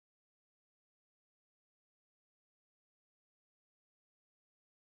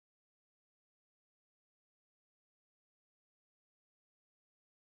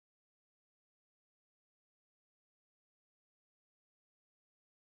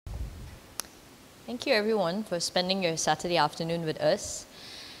Thank you everyone for spending your Saturday afternoon with us.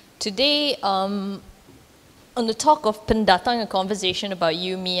 Today, on the talk of Pendatang, a conversation about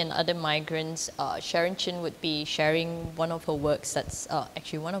you, me, and other migrants, Sharon Chin would be sharing one of her works that's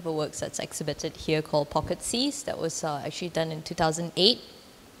actually one of her works that's exhibited here called Pocket Seas that was actually done in 2008.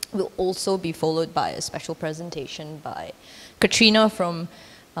 Will also be followed by a special presentation by Katrina from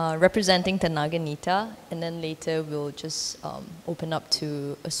representing Tenaganita, and then later we'll just open up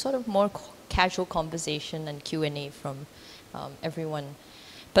to a sort of more casual conversation and Q&A from everyone.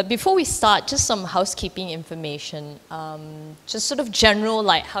 But before we start, just some housekeeping information, just sort of general,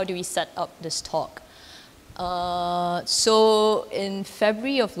 like how do we set up this talk? So in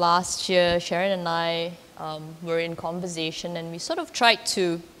February of last year, Sharon and I were in conversation, and we sort of tried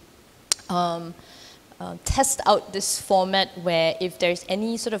to test out this format where if there's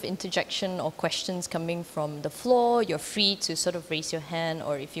any sort of interjection or questions coming from the floor, you're free to sort of raise your hand,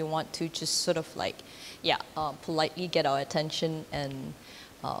 or if you want to just sort of like, politely get our attention and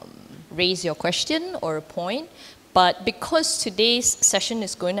raise your question or a point. But because today's session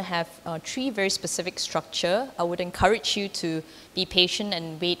is going to have three very specific structure, I would encourage you to be patient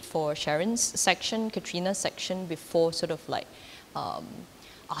and wait for Sharon's section, Katrina's section, before sort of like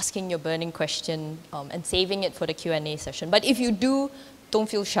asking your burning question and saving it for the Q&A session. But if you do, don't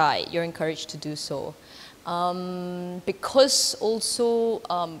feel shy. You're encouraged to do so. Because also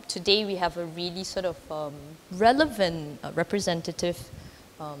today we have a really sort of relevant representative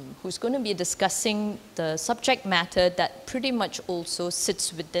who's going to be discussing the subject matter that pretty much also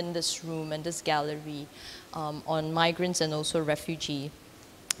sits within this room and this gallery on migrants and also refugee.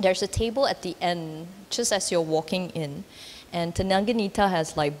 There's a table at the end, just as you're walking in, and Tenaganita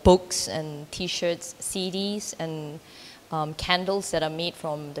has like books and t-shirts, CDs, and candles that are made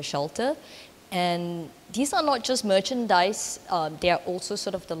from the shelter. And these are not just merchandise, they are also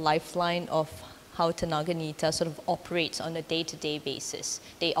sort of the lifeline of how Tenaganita sort of operates on a day-to-day basis.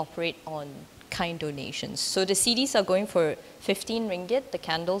 They operate on kind donations. So the CDs are going for 15 ringgit, the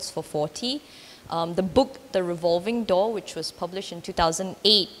candles for 40. The book, The Revolving Door, which was published in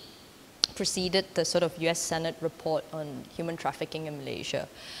 2008, preceded the sort of US Senate report on human trafficking in Malaysia.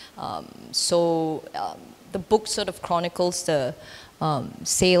 The book sort of chronicles the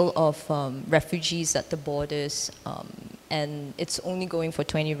sale of refugees at the borders, and it's only going for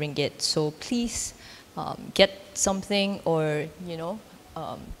 20 ringgit. So please get something, or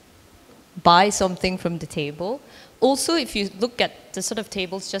buy something from the table. Also, if you look at the sort of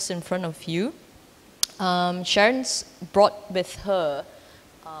tables just in front of you, Sharon's brought with her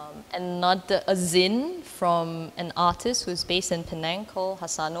a zine from an artist who's based in Penang called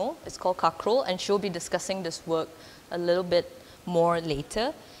Hasano. It's called Kakrol, and she'll be discussing this work a little bit more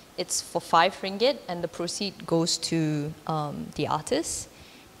later. It's for 5 ringgit, and the proceed goes to the artist.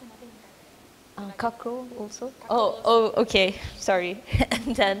 Kakrol also? Oh, okay, sorry.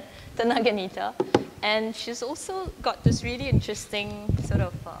 And then Tenaganita. And she's also got this really interesting sort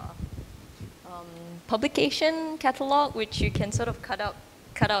of publication catalog, which you can sort of cut out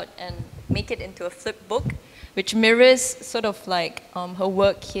and make it into a flip book, which mirrors sort of like her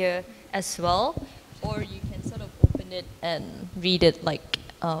work here as well. Or you can sort of open it and read it like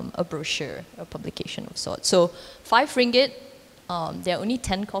a brochure, a publication of sorts. So 5 ringgit, there are only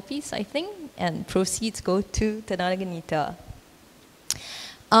 10 copies, I think, and proceeds go to Tenaganita.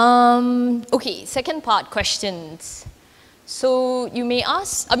 Okay, second part, questions. So you may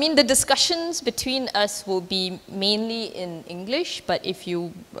ask, I mean, the discussions between us will be mainly in English, but if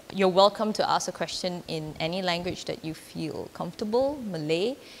you're welcome to ask a question in any language that you feel comfortable,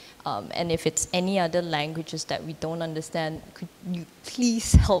 Malay, and if it's any other languages that we don't understand, could you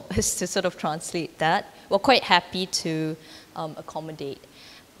please help us to sort of translate that? We're quite happy to accommodate,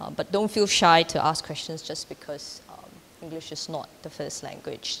 but don't feel shy to ask questions just because English is not the first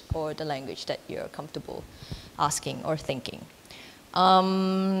language or the language that you're comfortable asking or thinking.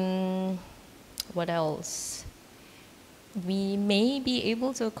 What else? We may be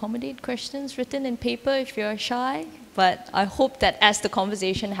able to accommodate questions written in paper if you're shy, but I hope that as the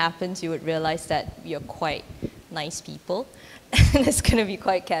conversation happens, you would realize that you're quite nice people. And it's going to be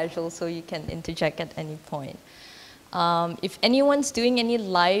quite casual, so you can interject at any point. If anyone's doing any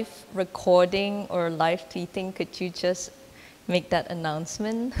live recording or live tweeting, could you just make that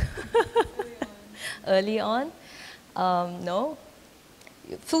announcement early on? No?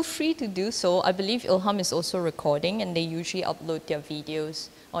 Feel free to do so. I believe ILHAM is also recording, and they usually upload their videos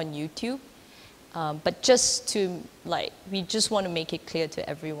on YouTube. But just to, we just want to make it clear to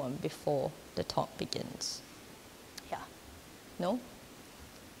everyone before the talk begins. Yeah. No?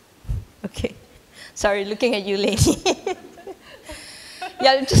 Okay. Sorry, looking at you, lady.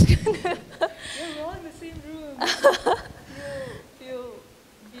 Yeah, I'm just gonna We're all in the same room. You'll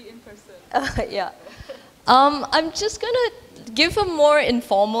be in person. yeah. I'm just gonna give a more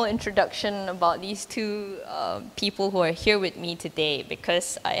informal introduction about these two people who are here with me today,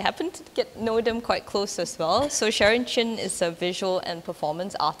 because I happen to know them quite close as well. So Sharon Chin is a visual and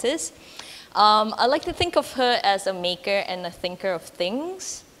performance artist. I like to think of her as a maker and a thinker of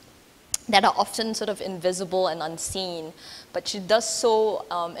things that are often sort of invisible and unseen, but she does so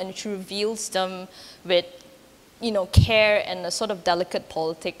and she reveals them with, you know, care and a sort of delicate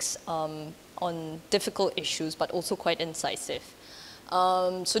politics on difficult issues, but also quite incisive.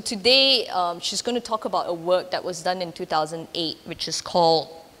 So today she's going to talk about a work that was done in 2008, which is called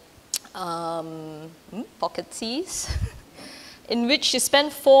Pocket Seas, in which she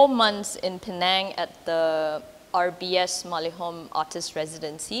spent 4 months in Penang at the RBS Maliamauv Artist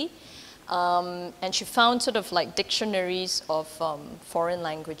Residency. And she found sort of like dictionaries of foreign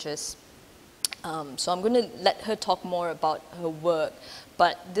languages. So I'm going to let her talk more about her work.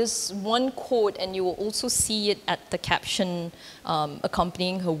 But this one quote, and you will also see it at the caption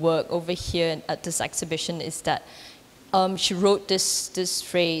accompanying her work over here at this exhibition, is that she wrote this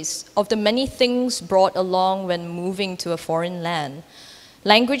phrase: "Of the many things brought along when moving to a foreign land,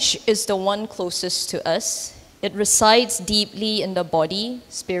 language is the one closest to us. It resides deeply in the body,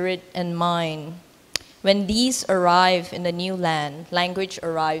 spirit, and mind. When these arrive in the new land, language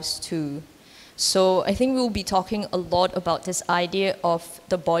arrives too." So I think we'll be talking a lot about this idea of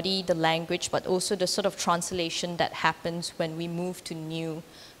the body, the language, but also the sort of translation that happens when we move to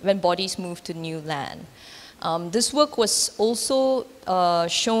when bodies move to new land. This work was also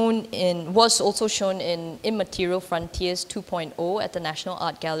shown in Immaterial Frontiers 2.0 at the National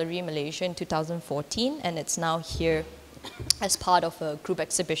Art Gallery, Malaysia in 2014, and it's now here as part of a group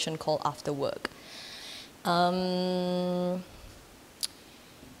exhibition called Afterwork.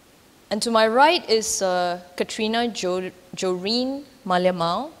 And to my right is Katrina Jorene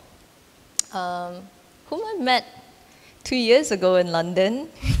Maliamauv, whom I met 2 years ago in London.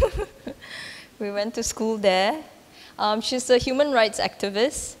 We went to school there. She's a human rights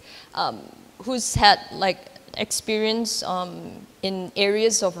activist who's had like experience in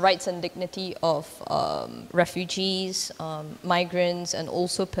areas of rights and dignity of refugees, migrants, and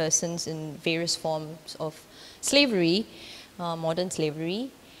also persons in various forms of slavery, modern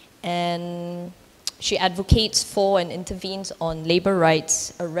slavery. And she advocates for and intervenes on labor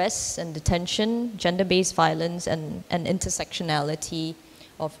rights, arrests and detention, gender-based violence, and intersectionality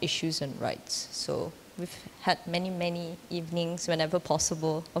of issues and rights. So we've had many, many evenings, whenever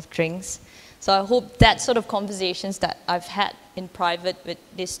possible, of drinks. So I hope that sort of conversations that I've had in private with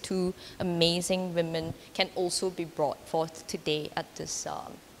these two amazing women can also be brought forth today at this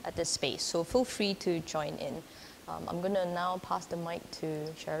space. So feel free to join in. I'm going to now pass the mic to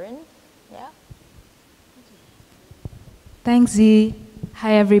Sharon. Yeah. Thanks, Z.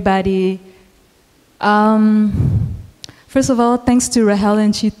 Hi, everybody. First of all, thanks to Rahel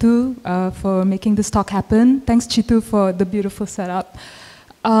and Chitu for making this talk happen. Thanks, Chitu, for the beautiful setup.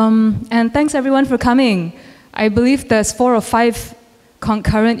 And thanks, everyone, for coming. I believe there's 4 or 5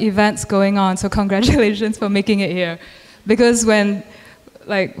 concurrent events going on, so congratulations for making it here. Because when,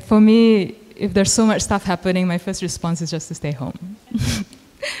 like, for me, if there's so much stuff happening, my first response is just to stay home.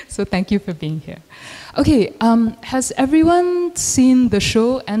 So thank you for being here. Okay, has everyone seen the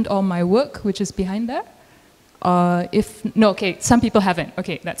show and/or my work, which is behind there? No, okay, some people haven't.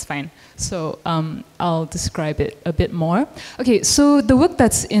 Okay, that's fine. So I'll describe it a bit more. Okay, so the work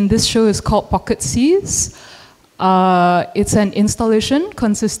that's in this show is called Pocket Seas. It's an installation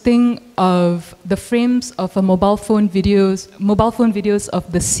consisting of the frames of a mobile phone videos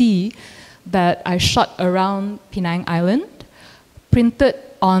of the sea that I shot around Penang Island, printed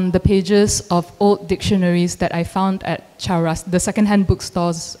on the pages of old dictionaries that I found at the second-hand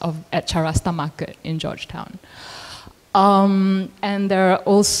bookstores at Charasta Market in Georgetown. And there are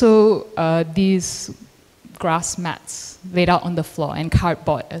also these grass mats laid out on the floor and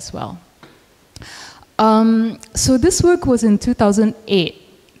cardboard as well. So this work was in 2008.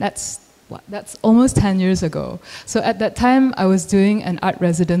 That's almost 10 years ago. So at that time, I was doing an art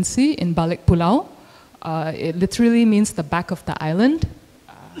residency in Balik Pulau. It literally means the back of the island.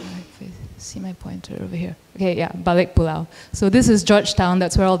 If you see my pointer over here. Okay, yeah, Balik Pulau. So this is Georgetown.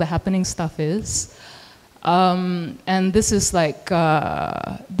 That's where all the happening stuff is. And this is like,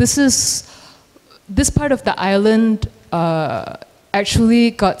 this part of the island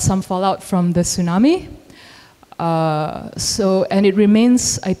actually got some fallout from the tsunami. And it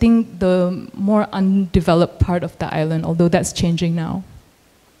remains, I think, the more undeveloped part of the island, although that's changing now.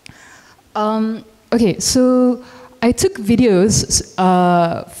 Okay, so I took videos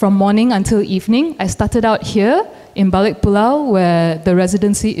from morning until evening. I started out here in Balik Pulau, where the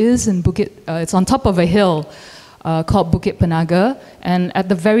residency is in Bukit. It's on top of a hill called Bukit Penaga, and at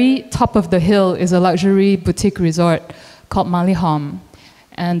the very top of the hill is a luxury boutique resort called ILHAM.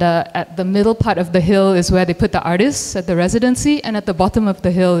 And at the middle part of the hill is where they put the artists at the residency, and at the bottom of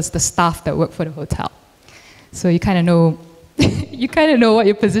the hill is the staff that work for the hotel. So you kind of know, you kind of know what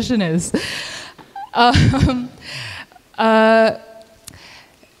your position is.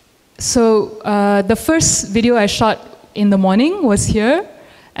 The first video I shot in the morning was here,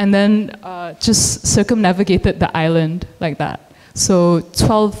 and then just circumnavigated the island like that. So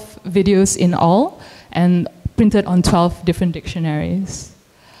 12 videos in all, and printed on 12 different dictionaries.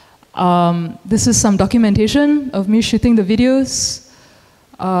 This is some documentation of me shooting the videos.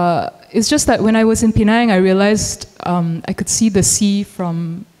 It's just that when I was in Penang, I realized I could see the sea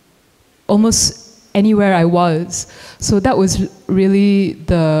from almost anywhere I was. So that was really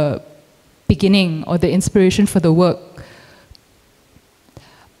the beginning or the inspiration for the work.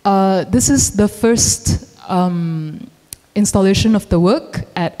 This is the first installation of the work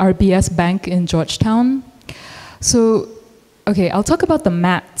at RBS Bank in Georgetown. So, okay, I'll talk about the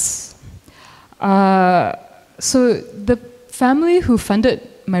mats. So the family who funded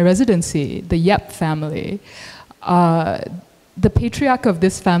my residency, the Yap family, the patriarch of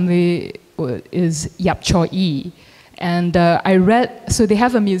this family is Yap Cho Yi. And I read, so they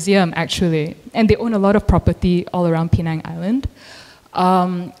have a museum actually, and they own a lot of property all around Penang Island.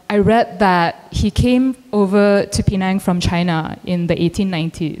 I read that he came over to Penang from China in the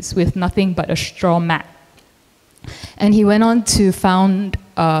 1890s with nothing but a straw mat. And he went on to found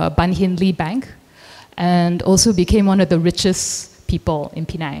Ban Hin Lee Bank, and also became one of the richest people in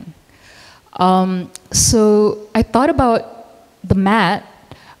Penang. So I thought about the mat.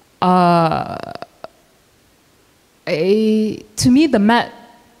 To me, the mat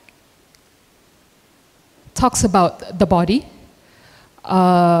talks about the body.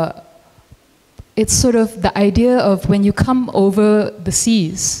 It's sort of the idea of when you come over the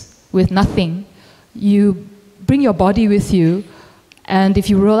seas with nothing, you bring your body with you, and if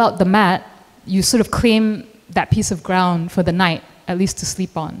you roll out the mat, you sort of claim that piece of ground for the night, at least to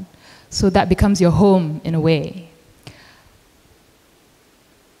sleep on. So that becomes your home in a way.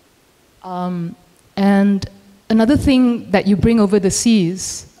 And another thing that you bring over the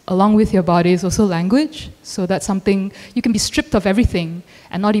seas, along with your body, is also language. So that's something, you can be stripped of everything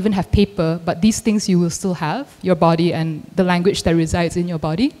and not even have paper, but these things you will still have, your body and the language that resides in your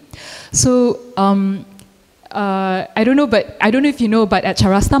body. So I don't know if you know, but at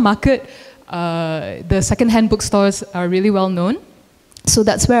Charasta Market, the second-hand bookstores are really well known. So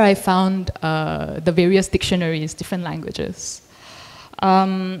that's where I found the various dictionaries, different languages.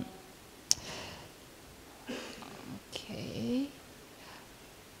 Okay.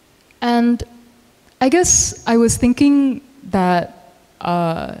 And I guess I was thinking that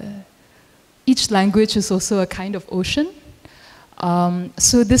each language is also a kind of ocean.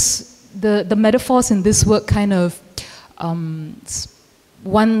 So the metaphors in this work kind of,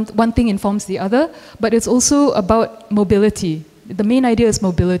 one thing informs the other, but it's also about mobility. The main idea is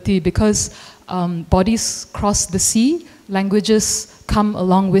mobility because bodies cross the sea, languages come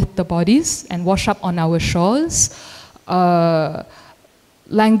along with the bodies and wash up on our shores.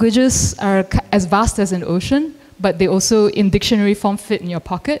 Languages are as vast as an ocean, but they also, in dictionary form, fit in your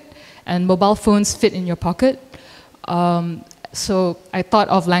pocket, and mobile phones fit in your pocket. So I thought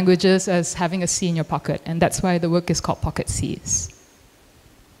of languages as having a sea in your pocket, and that's why the work is called Pocket Seas.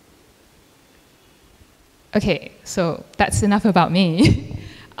 Okay, so that's enough about me.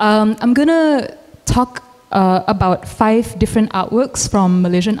 I'm gonna talk about 5 different artworks from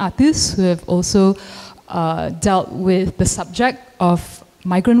Malaysian artists who have also dealt with the subject of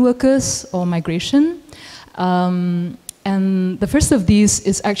migrant workers or migration. And the first of these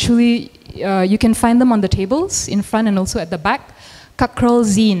is actually, you can find them on the tables in front and also at the back, Kakrol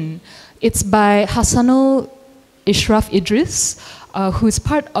Zine. It's by Hassanul Ishraf Idris, who's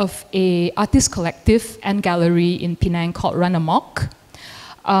part of a artist collective and gallery in Penang called Run Amok.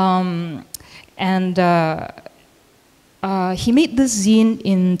 He made this zine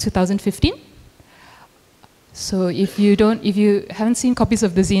in 2015. So if you haven't seen copies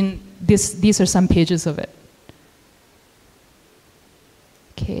of the zine, these are some pages of it.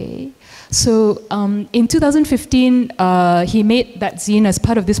 Okay. So in 2015, he made that zine as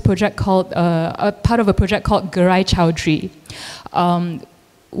part of this project called, part of a project called Gerai Chowdhury,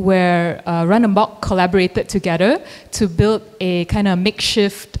 where Run Amok collaborated together to build a kind of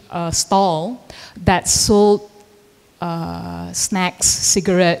makeshift stall that sold snacks,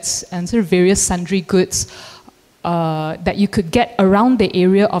 cigarettes, and sort of various sundry goods that you could get around the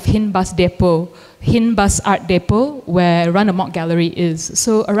area of Hin Bus Art Depot, where Run Amok Gallery is.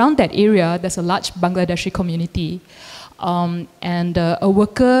 So around that area, there's a large Bangladeshi community. And a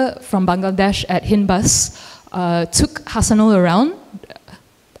worker from Bangladesh at Hin Bus took Hassanul around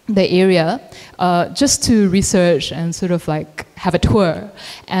the area just to research and sort of like have a tour.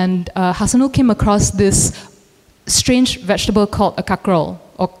 And Hassanul came across this strange vegetable called a kakrol,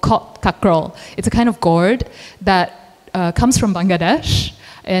 or cod kakrol. It's a kind of gourd that comes from Bangladesh,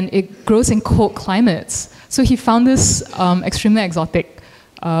 and it grows in cold climates. So he found this extremely exotic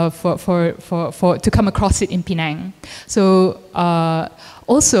to come across it in Penang. So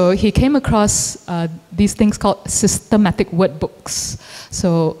also he came across these things called systematic word books.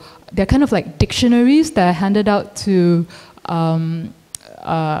 So they're kind of like dictionaries that are handed out to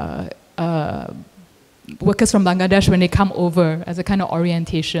workers from Bangladesh when they come over as a kind of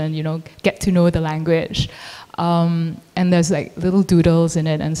orientation, you know, get to know the language. And there's like little doodles in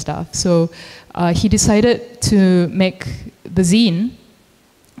it and stuff. So he decided to make the zine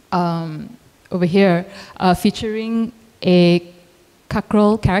over here featuring a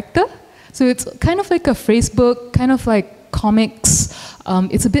kakrol character. So it's kind of like a phrase book, kind of like comics.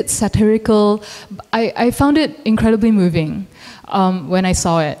 It's a bit satirical. I found it incredibly moving when I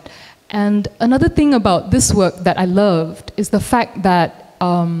saw it. And another thing about this work that I loved is the fact that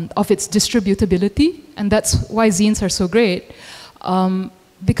of its distributability, and that's why zines are so great.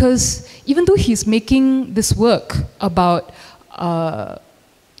 Because even though he's making this work about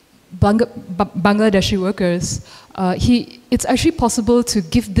Bangladeshi workers, it's actually possible to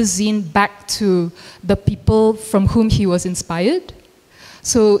give this zine back to the people from whom he was inspired.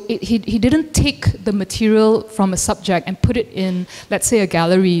 So he didn't take the material from a subject and put it in, let's say, a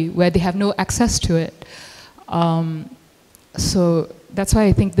gallery where they have no access to it. So that's why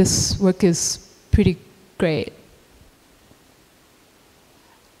I think this work is pretty great.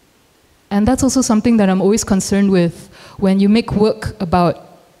 And that's also something that I'm always concerned with when you make work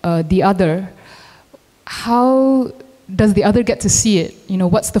about the other. How does the other get to see it? You know,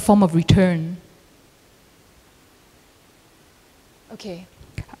 what's the form of return? Okay.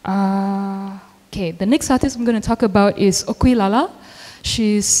 Okay, the next artist I'm going to talk about is Okui Lala.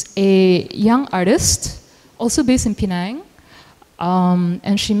 She's a young artist, also based in Penang.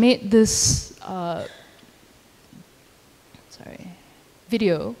 And she made this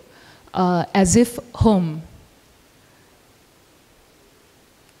video, As If Home.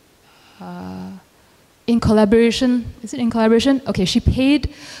 In collaboration, is it in collaboration? Okay, she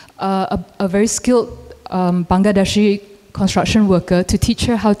paid a very skilled Bangladeshi construction worker to teach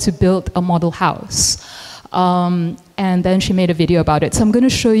her how to build a model house. And then she made a video about it. So I'm going to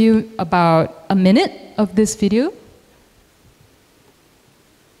show you about a minute of this video.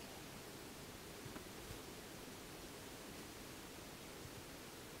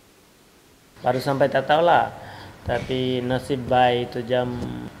 Baru sampai tak tahu lah, tapi nasib baik itu jam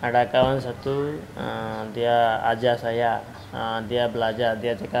ada kawan satu dia ajar saya, dia belajar,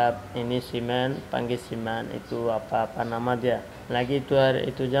 dia cakap ini semen, panggil semen itu apa nama dia. Lagi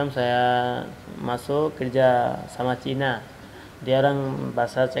itu jam saya masuk kerja sama Cina, dia orang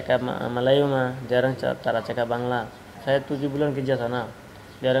bahasa cakap Melayu mah, dia orang cara cakap Bangla. Saya 7 bulan kerja sana,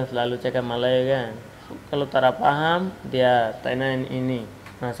 dia orang selalu cakap Melayu kan. Kalau tak paham dia tanya ini.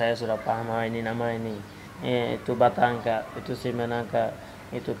 Nah, saya sudah paham ini nama ini. Itu batang kak, itu semen kak,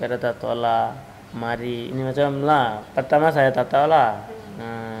 itu kereta tola, mari. Ini macam lah. Pertama saya tak tahu lah,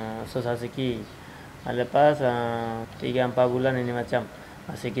 susah sikit. Lepas 3-4 bulan ini macam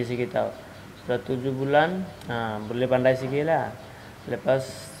sikit-sikit tahu. Sudah 7 bulan, boleh pandai sikit lah. Lepas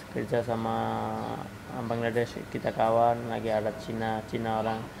kerja sama Bangladesh, kita kawan, lagi ada Cina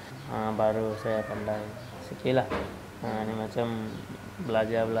orang, baru saya pandai sikit lah. Ini macam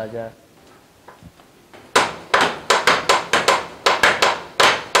belajar.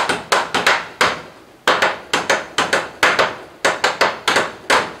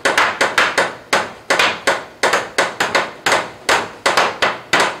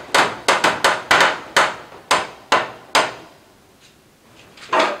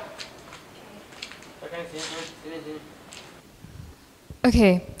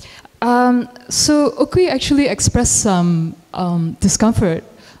 Okay, so Okui actually expressed some discomfort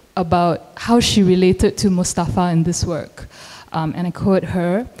about how she related to Mustafa in this work. And I quote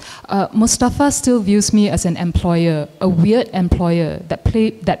her, Mustafa still views me as an employer, a weird employer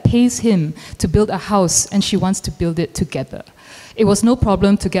that pays him to build a house and she wants to build it together. It was no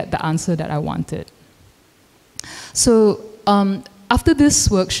problem to get the answer that I wanted. So after this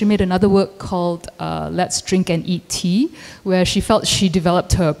work, she made another work called Let's Drink and Eat Tea, where she felt she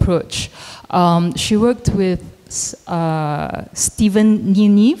developed her approach. She worked with Stephen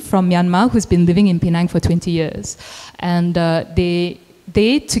Nini from Myanmar, who's been living in Penang for 20 years. And they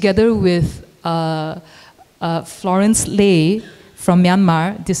together with Florence Lay from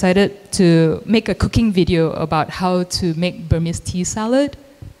Myanmar, decided to make a cooking video about how to make Burmese tea salad.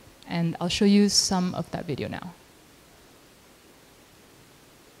 And I'll show you some of that video now.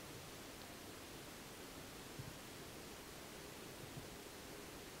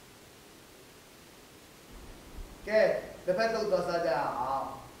 Okay, lepas tu saja.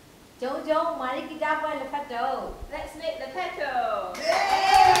 Jom, mari kita buat lepato. Let's make lepato.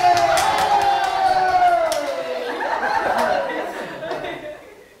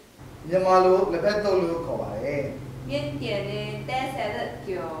 Nyamalu lepas tu lu kau baik. 缅甸的带色的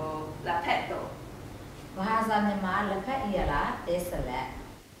叫 lepato. Bahasa Myanmar lepat ialah dessert.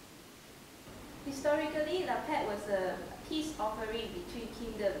 Historically, lepat was a peace offering between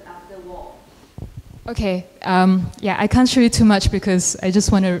kingdoms after war. Okay, yeah, I can't show you too much because I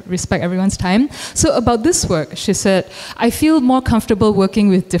just want to respect everyone's time. So about this work, she said, I feel more comfortable working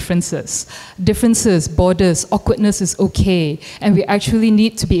with differences. Differences, borders, awkwardness is okay, and we actually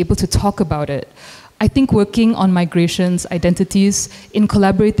need to be able to talk about it. I think working on migrations, identities, in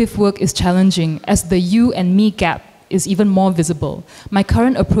collaborative work is challenging as the you and me gap is even more visible. My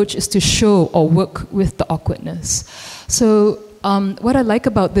current approach is to show or work with the awkwardness. So what I like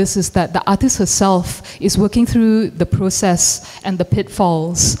about this is that the artist herself is working through the process and the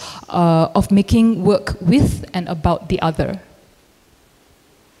pitfalls of making work with and about the other.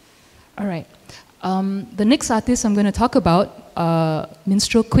 All right. The next artist I'm going to talk about,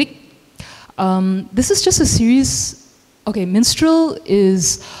 Minstrel Quick. This is just a series. Okay, Minstrel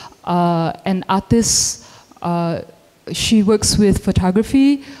is an artist. She works with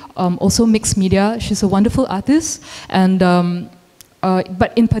photography, also mixed media. She's a wonderful artist, and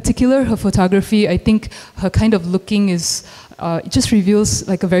but in particular, her photography, I think her kind of looking is it just reveals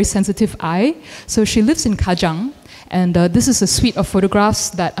like a very sensitive eye. So she lives in Kajang, and this is a suite of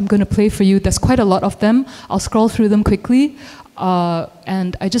photographs that I'm going to play for you. There's quite a lot of them. I'll scroll through them quickly,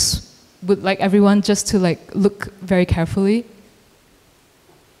 and I just would like everyone just to like look very carefully.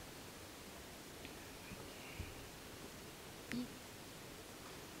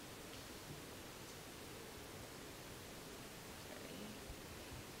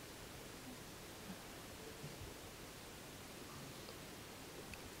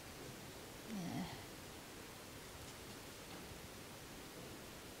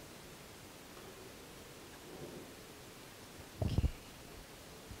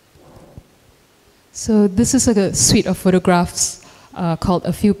 So this is a suite of photographs called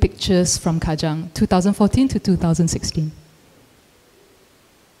A Few Pictures from Kajang, 2014 to 2016.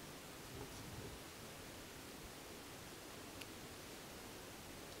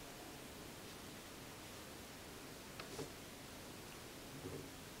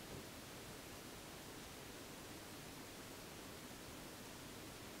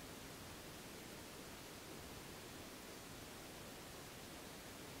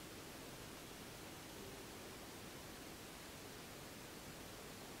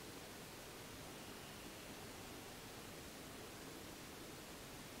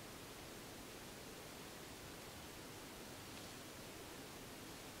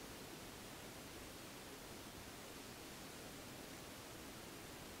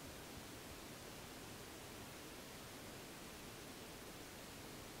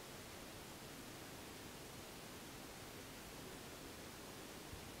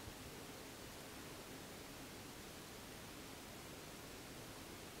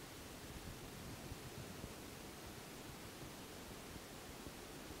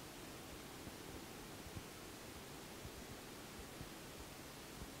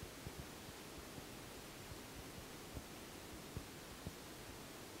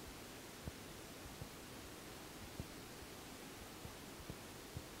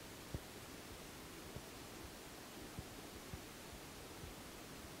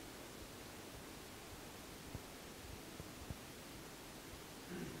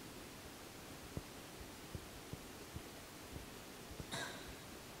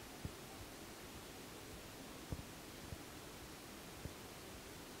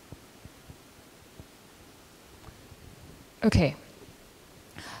 Okay,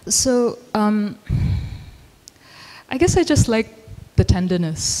 so I guess I just like the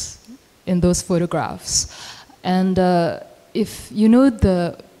tenderness in those photographs. And if you know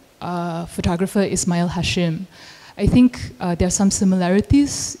the photographer Ismail Hashim, I think there are some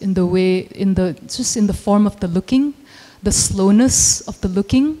similarities in the way, just in the form of the looking, the slowness of the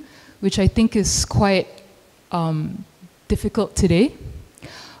looking, which I think is quite difficult today.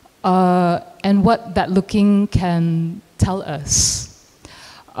 and what that looking can tell us.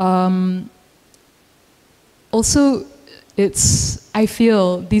 Also, I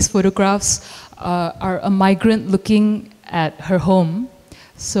feel these photographs are a migrant looking at her home.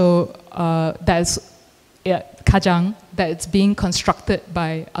 So that's Kajang, that it's being constructed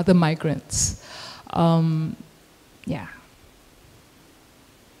by other migrants. Yeah.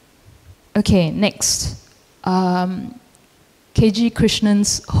 Okay, next. KG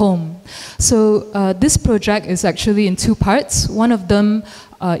Krishnan's home. So this project is actually in two parts. One of them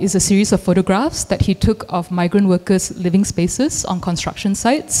is a series of photographs that he took of migrant workers' living spaces on construction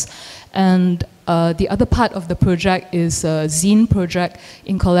sites. And the other part of the project is a zine project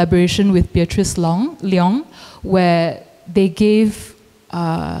in collaboration with Beatrice Leong, where they gave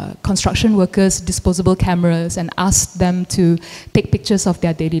construction workers disposable cameras and asked them to take pictures of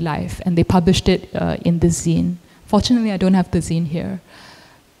their daily life. And they published it in this zine. Fortunately, I don't have the zine here.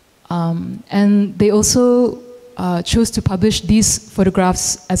 And they also chose to publish these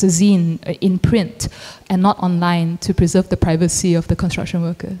photographs as a zine in print and not online to preserve the privacy of the construction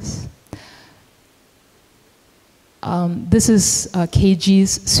workers. This is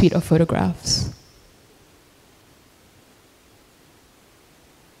KG's suite of photographs.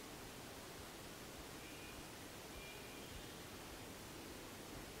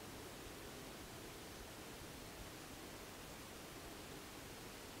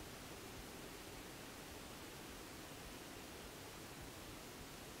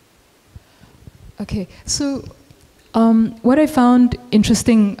 Okay, so what I found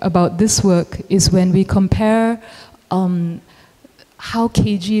interesting about this work is when we compare how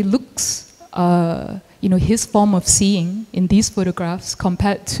KG looks, his form of seeing in these photographs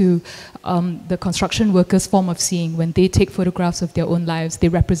compared to the construction workers' form of seeing. When they take photographs of their own lives, they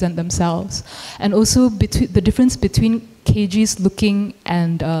represent themselves. And also the difference between KG's looking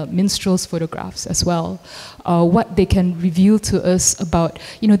and Minstrel's photographs as well. What they can reveal to us about,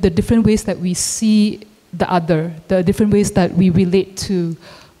 the different ways that we see the other, the different ways that we relate to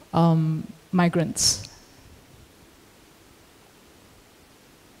migrants.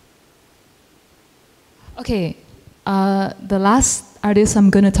 Okay, the last artist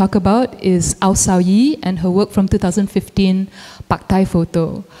I'm going to talk about is Aw Sao Yi and her work from 2015, Pak Tai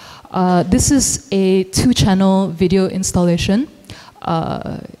Photo. This is a 2-channel video installation.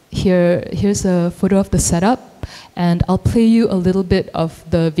 Here's a photo of the setup, and I'll play you a little bit of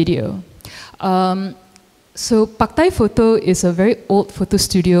the video. So Pak Tai Photo is a very old photo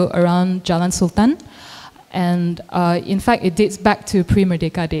studio around Jalan Sultan, and in fact it dates back to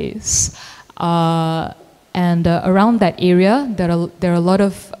pre-Merdeka days. And around that area, there are a lot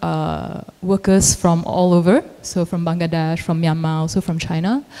of workers from all over, so from Bangladesh, from Myanmar, also from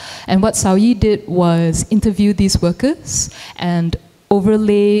China. And what Sao Yi did was interview these workers and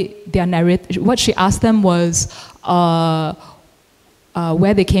overlay their narrative. What she asked them was where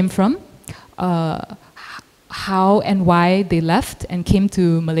they came from, how and why they left and came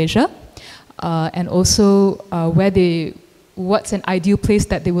to Malaysia, and also what's an ideal place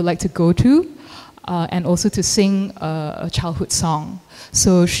that they would like to go to, and also to sing a childhood song.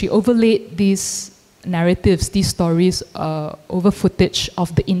 So she overlaid these narratives, these stories, over footage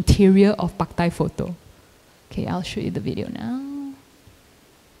of the interior of Pak Tai Photo. Okay, I'll show you the video now.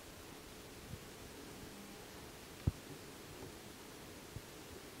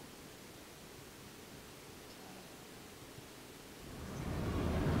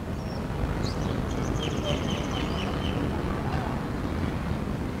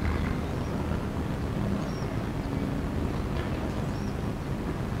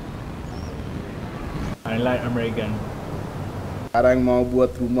 I like American. Sekarang mau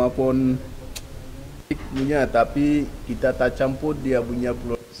buat rumah pun punya, tapi kita tak campur dia punya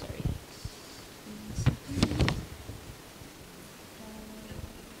pulau.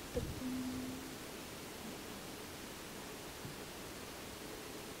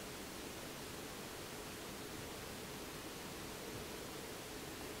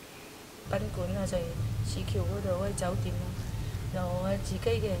賓館啊，就係市橋嗰度嗰啲酒店啊，有我自己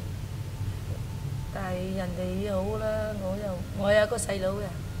嘅。但係人哋好啦，我有個細佬嘅，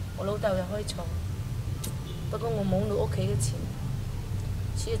我老豆又開廠，不過我冇到屋企嘅錢，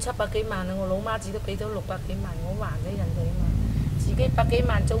似700幾萬啊！我老媽子都俾到600幾萬，我還俾人哋啊嘛，自己100幾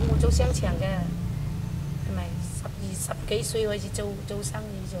萬做商場嘅，係咪十幾歲開始做生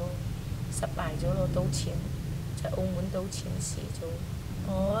意做，失敗咗咯，賭錢，在澳門賭錢時做。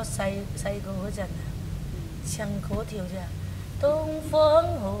我細個嗰陣啊，唱嗰條咋。東方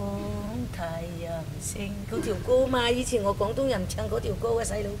紅太陽升嗰條歌嘛，以前我廣東人唱嗰條歌嘅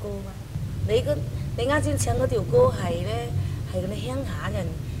細佬歌嘛。你啱先唱嗰條歌係咧，係嗰啲鄉下人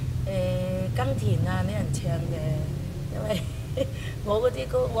耕田啊啲人唱嘅，因為我嗰啲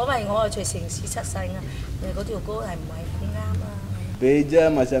歌，我係在城市出世啊，嗰條歌係唔係咁啱啊？Beja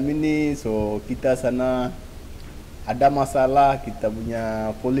macam ini, so kita sana ada masalah kita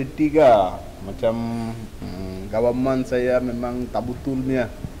punya politika macam government saya memang tak betulnya,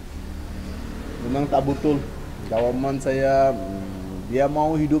 memang tak betul. Government saya dia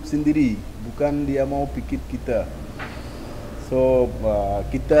mau hidup sendiri, bukan dia mau pikir kita. So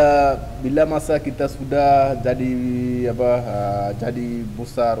kita bila masa kita sudah jadi jadi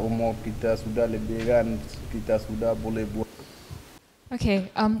besar umur kita sudah lebih kan kita sudah boleh buat. Okay,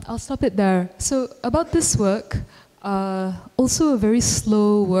 I'll stop it there. So about this work, also a very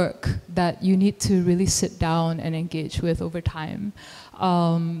slow work that you need to really sit down and engage with over time.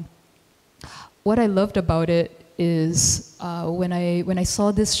 What I loved about it is when I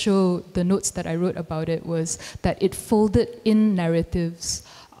saw this show, the notes that I wrote about it was that it folded in narratives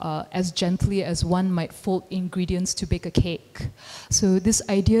as gently as one might fold ingredients to bake a cake. So this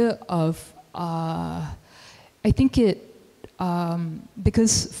idea of, I think it,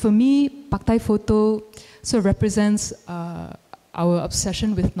 because for me, Paktai Photo sort of represents our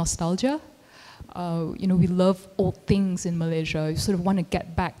obsession with nostalgia. You know, we love old things in Malaysia. You sort of want to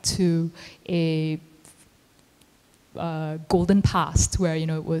get back to a golden past where, you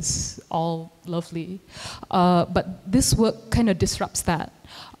know, it was all lovely. But this work kind of disrupts that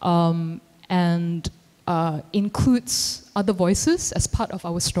and includes other voices as part of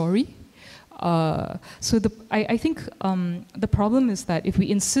our story. So I think the problem is that if we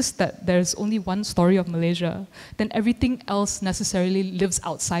insist that there's only one story of Malaysia, then everything else necessarily lives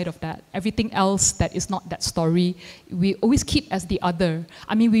outside of that. Everything else that is not that story, we always keep as the other.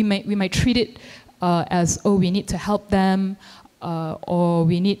 I mean, we might treat it as, oh, we need to help them, or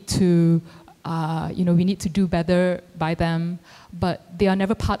we need to, you know, we need to do better by them, but they are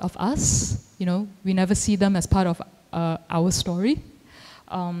never part of us. You know, we never see them as part of our story.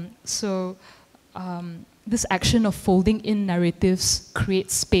 This action of folding in narratives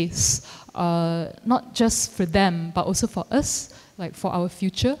creates space, not just for them, but also for us, like for our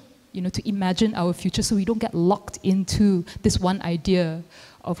future, you know, to imagine our future so we don't get locked into this one idea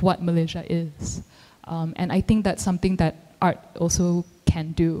of what Malaysia is. And I think that's something that art also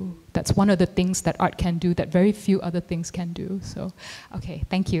can do. That's one of the things that art can do that very few other things can do. So, okay,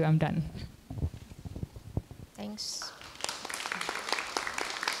 thank you, I'm done. Thanks.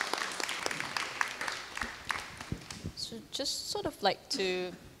 So just sort of like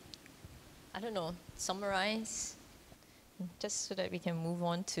to, I don't know, summarize, just so that we can move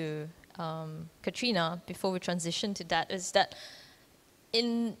on to Katrina before we transition to that, is that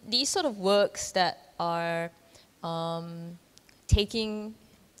in these sort of works that are taking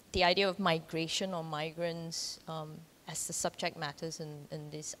the idea of migration or migrants as the subject matters in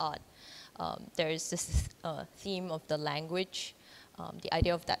this art, there is this theme of the language, the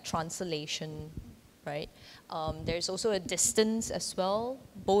idea of that translation, right? There's also a distance as well,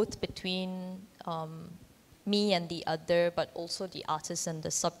 both between me and the other, but also the artist and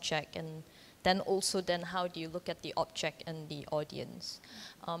the subject, and then also then how do you look at the object and the audience.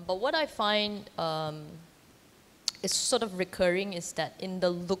 But what I find is sort of recurring is that in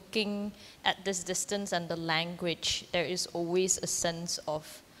the looking at this distance and the language, there is always a sense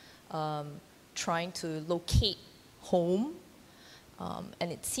of trying to locate home.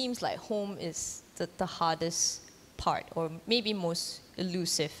 And it seems like home is the hardest part, or maybe most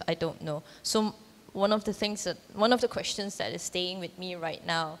elusive, I don't know. So one of the questions that is staying with me right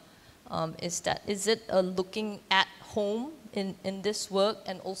now is that, is it a looking at home in this work,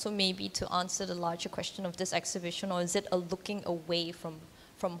 and also maybe to answer the larger question of this exhibition, or is it a looking away from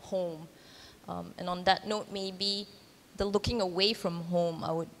home? And on that note, maybe the looking away from home,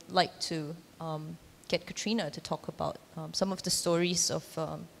 I would like to get Katrina to talk about some of the stories of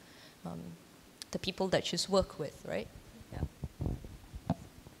the people that she's worked with, right? Yeah.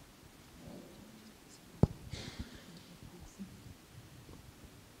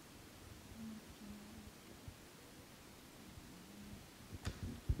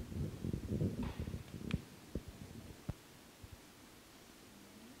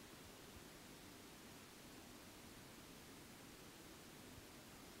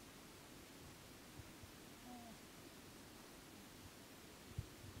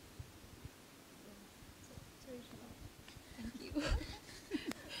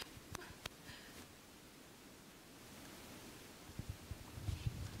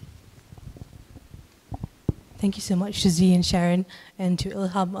 Thank you so much to Z and Sharon and to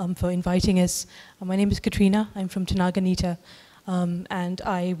ILHAM for inviting us. My name is Katrina, I'm from Tenaganita, and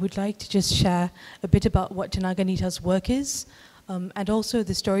I would like to just share a bit about what Tenaganita's work is. and also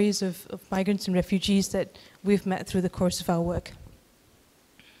the stories of migrants and refugees that we've met through the course of our work.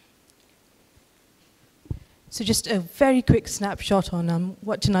 So just a very quick snapshot on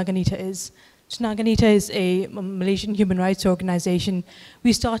what Tenaganita is. Tenaganita is a Malaysian human rights organization.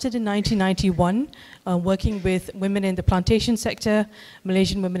 We started in 1991, working with women in the plantation sector,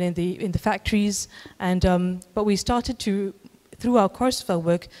 Malaysian women in the factories, and but we started to, through our course of our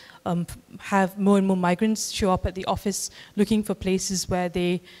work, have more and more migrants show up at the office looking for places where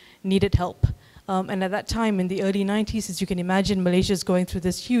they needed help. And at that time, in the early 90s, as you can imagine, Malaysia is going through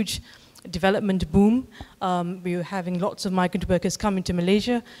this huge development boom. We were having lots of migrant workers come into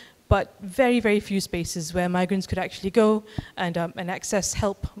Malaysia, but very, very few spaces where migrants could actually go and access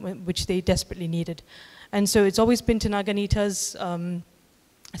help, which they desperately needed. And so it's always been Tenaganita's,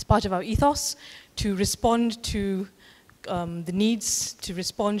 as part of our ethos, to respond to the needs, to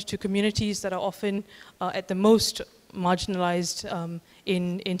respond to communities that are often at the most marginalized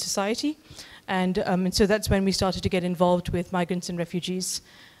in society. And so that's when we started to get involved with migrants and refugees.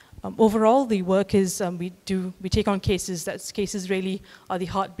 Overall, the work is, we take on cases. Cases really are the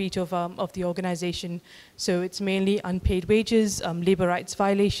heartbeat of the organization. So it's mainly unpaid wages, labor rights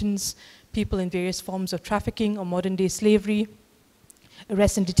violations, people in various forms of trafficking or modern day slavery,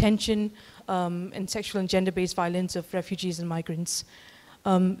 arrest and detention, and sexual and gender-based violence of refugees and migrants.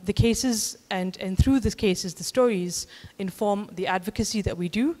 The cases, and through the cases, the stories inform the advocacy that we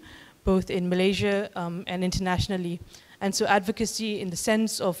do, both in Malaysia and internationally. And so advocacy in the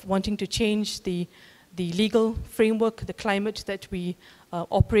sense of wanting to change the legal framework, the climate that we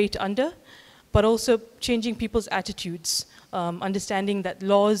operate under, but also changing people's attitudes, understanding that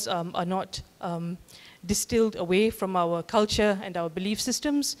laws are not distilled away from our culture and our belief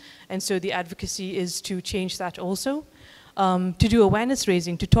systems, and so the advocacy is to change that also. To do awareness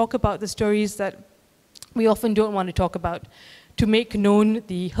raising, to talk about the stories that we often don't want to talk about, to make known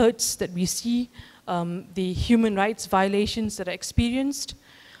the hurts that we see, the human rights violations that are experienced.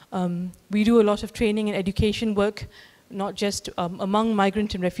 We do a lot of training and education work, not just among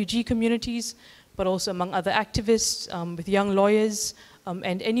migrant and refugee communities, but also among other activists, with young lawyers,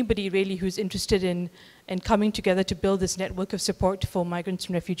 and anybody really who's interested in coming together to build this network of support for migrants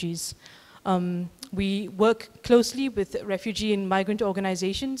and refugees. We work closely with refugee and migrant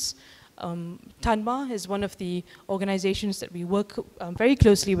organizations. TANMA is one of the organizations that we work very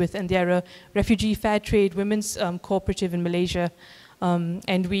closely with, and they're a refugee fair trade women's cooperative in Malaysia.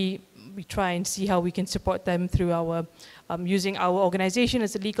 And we try and see how we can support them through our, using our organization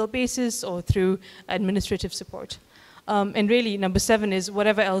as a legal basis or through administrative support. And really, number 7 is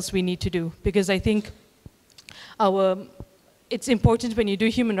whatever else we need to do, because I think it's important when you do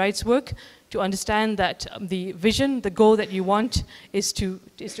human rights work to understand that the vision, the goal that you want is to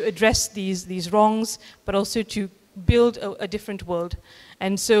address these wrongs, but also to build a different world.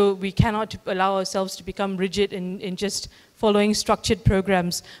 And so we cannot allow ourselves to become rigid in just following structured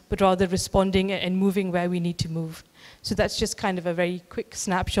programs, but rather responding and moving where we need to move. So that's just kind of a very quick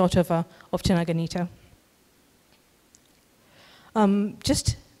snapshot of Tenaganita.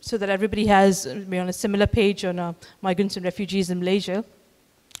 Just so that everybody has, we're on a similar page on migrants and refugees in Malaysia,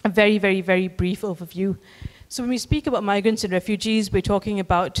 a very, very, very brief overview. So when we speak about migrants and refugees, we're talking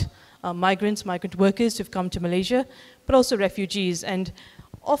about migrant workers who've come to Malaysia, but also refugees. And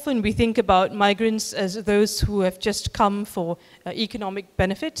often we think about migrants as those who have just come for economic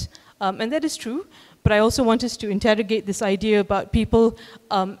benefit, and that is true. But I also want us to interrogate this idea about people,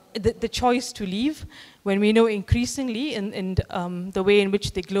 the choice to leave, when we know increasingly in the way in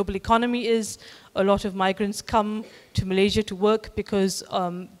which the global economy is, a lot of migrants come to Malaysia to work because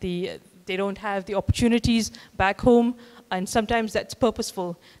they don't have the opportunities back home, and sometimes that's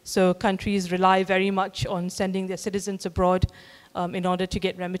purposeful. So countries rely very much on sending their citizens abroad in order to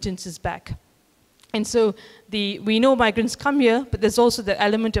get remittances back. And so we know migrants come here, but there's also the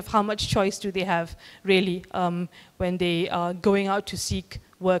element of how much choice do they have, really, when they are going out to seek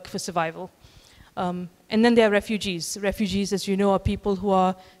work for survival. And then there are refugees. Refugees, as you know, are people who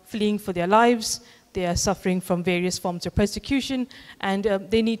are fleeing for their lives. They are suffering from various forms of persecution, and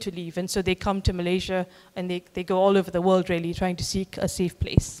they need to leave. And so they come to Malaysia, and they go all over the world, really, trying to seek a safe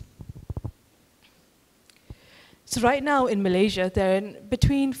place. So right now in Malaysia, there are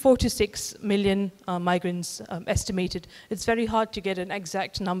between 4 to 6 million migrants estimated. It's very hard to get an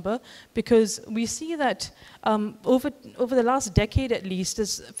exact number because we see that over the last decade at least,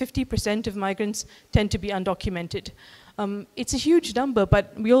 50% of migrants tend to be undocumented. It's a huge number,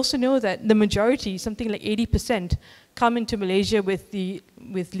 but we also know that the majority, something like 80%, come into Malaysia with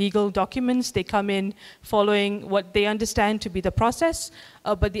legal documents. They come in following what they understand to be the process,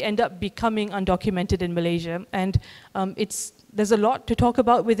 but they end up becoming undocumented in Malaysia. And there's a lot to talk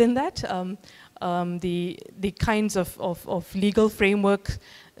about within that. The kinds of legal framework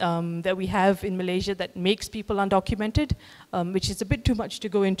that we have in Malaysia that makes people undocumented, which is a bit too much to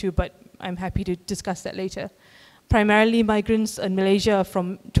go into, but I'm happy to discuss that later. Primarily migrants in Malaysia are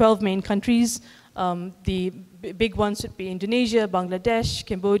from 12 main countries. The big ones would be Indonesia, Bangladesh,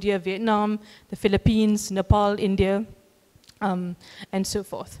 Cambodia, Vietnam, the Philippines, Nepal, India, and so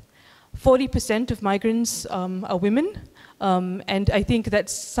forth. 40% of migrants are women, and I think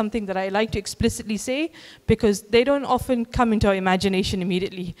that's something that I like to explicitly say because they don't often come into our imagination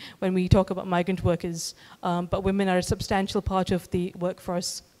immediately when we talk about migrant workers, but women are a substantial part of the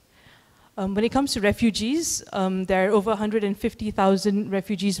workforce. When it comes to refugees, there are over 150,000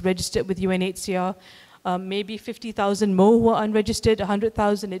 refugees registered with UNHCR, maybe 50,000 more who are unregistered,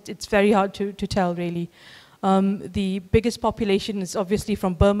 100,000, it's very hard to tell really. The biggest population is obviously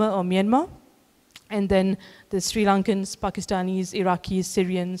from Burma or Myanmar, and then the Sri Lankans, Pakistanis, Iraqis,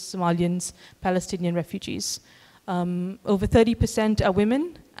 Syrians, Somalians, Palestinian refugees. Over 30% are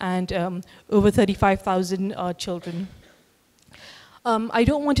women, and over 35,000 are children. I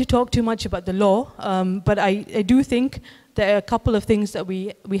don't want to talk too much about the law, but I do think there are a couple of things that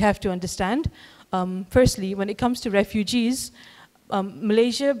we have to understand. Firstly, when it comes to refugees,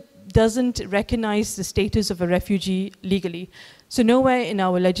 Malaysia doesn't recognize the status of a refugee legally. So nowhere in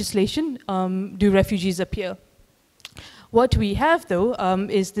our legislation do refugees appear. What we have, though,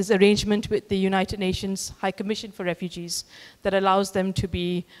 is this arrangement with the United Nations High Commission for Refugees that allows them to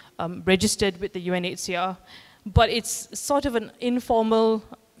be registered with the UNHCR. But it's sort of an informal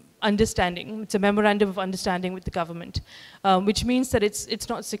understanding. It's a memorandum of understanding with the government, which means that it's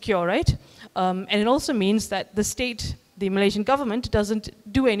not secure, right? And it also means that the state, the Malaysian government, doesn't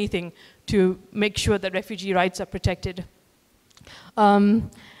do anything to make sure that refugee rights are protected. And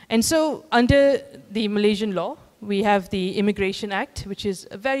so under the Malaysian law, we have the Immigration Act, which is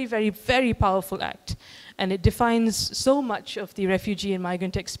a very, very, very powerful act. And it defines so much of the refugee and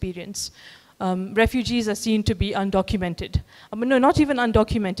migrant experience. Refugees are seen to be undocumented. No, not even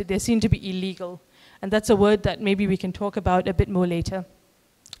undocumented, they're seen to be illegal. And that's a word that maybe we can talk about a bit more later.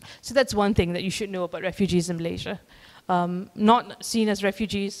 So that's one thing that you should know about refugees in Malaysia. Not seen as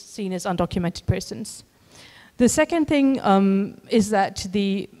refugees, seen as undocumented persons. The second thing is that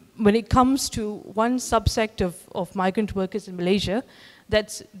when it comes to one subsect of migrant workers in Malaysia,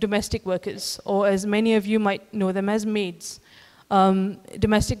 that's domestic workers, or as many of you might know them as maids.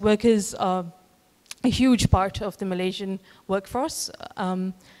 Domestic workers are a huge part of the Malaysian workforce,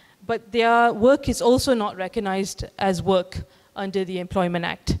 but their work is also not recognized as work under the Employment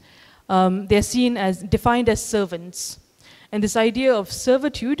Act. They're defined as servants. And this idea of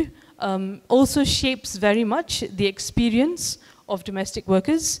servitude also shapes very much the experience of domestic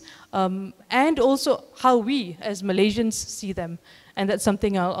workers and also how we as Malaysians see them. And that's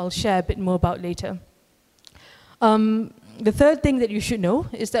something I'll share a bit more about later. The third thing that you should know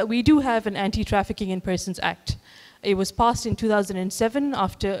is that we do have an Anti-Trafficking in Persons Act. It was passed in 2007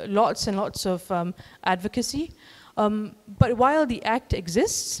 after lots and lots of advocacy. But while the act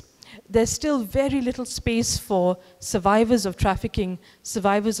exists, there's still very little space for survivors of trafficking,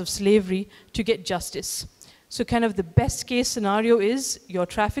 survivors of slavery to get justice. So kind of the best case scenario is your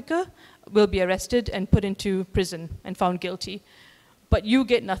trafficker will be arrested and put into prison and found guilty. But you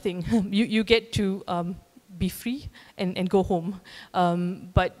get nothing. You get to be free and go home.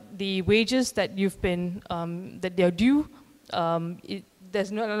 But the wages that that they're due,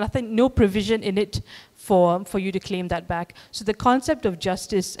 there's no provision in it for you to claim that back. So the concept of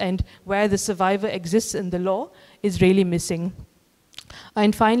justice and where the survivor exists in the law is really missing.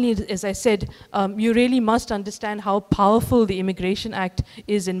 And finally, as I said, you really must understand how powerful the Immigration Act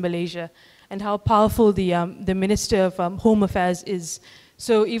is in Malaysia and how powerful the Minister of Home Affairs is.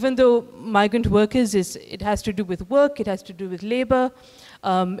 So even though migrant workers, it has to do with work, it has to do with labor,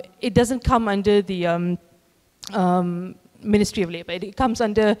 it doesn't come under the Ministry of Labor. It comes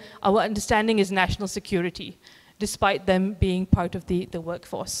under, our understanding is national security, despite them being part of the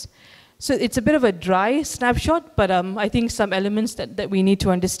workforce. So it's a bit of a dry snapshot, but I think some elements that we need to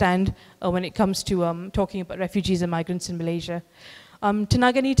understand when it comes to talking about refugees and migrants in Malaysia.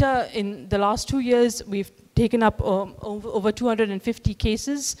 Tenaganita, in the last 2 years, we've taken up over 250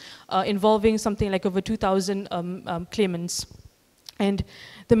 cases involving something like over 2,000 claimants. And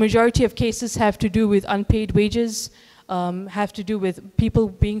the majority of cases have to do with unpaid wages, have to do with people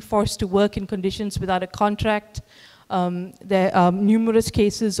being forced to work in conditions without a contract, There are numerous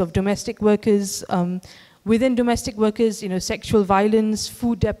cases of domestic workers, within domestic workers, sexual violence,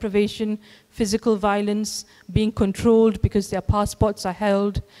 food deprivation, physical violence, being controlled because their passports are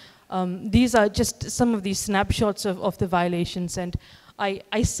held. These are just some of these snapshots of the violations. And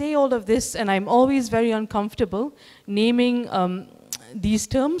I say all of this, and I'm always very uncomfortable naming these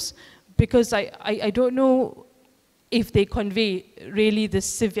terms, because I don't know if they convey really the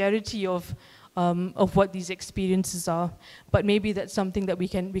severity of what these experiences are. But maybe that's something that we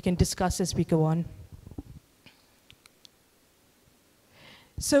can discuss as we go on.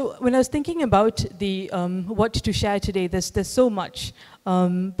 So when I was thinking about the what to share today, there's so much,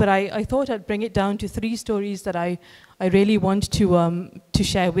 but I thought I'd bring it down to 3 stories that I really want to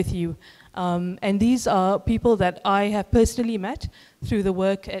share with you. And these are people that I have personally met through the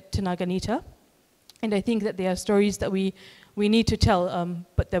work at Tenaganita. And I think that they are stories that we need to tell,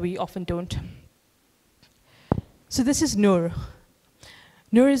 but that we often don't. So this is Nur.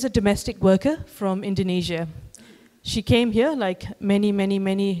 Nur is a domestic worker from Indonesia. She came here, like many, many,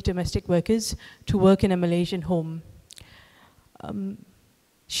 many domestic workers, to work in a Malaysian home.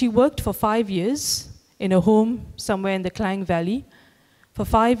 She worked for 5 years in a home somewhere in the Klang Valley. For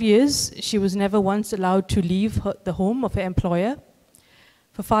 5 years, she was never once allowed to leave the home of her employer.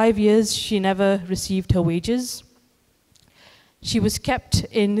 For 5 years, she never received her wages. She was kept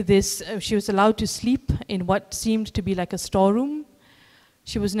in this, she was allowed to sleep in what seemed to be like a storeroom.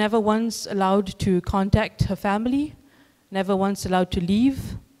 She was never once allowed to contact her family, never once allowed to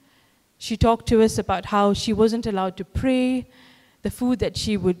leave. She talked to us about how she wasn't allowed to pray. The food that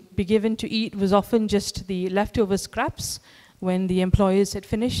she would be given to eat was often just the leftover scraps when the employers had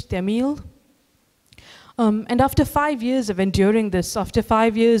finished their meal. And after 5 years of enduring this, after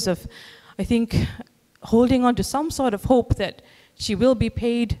 5 years of, I think, holding on to some sort of hope that she will be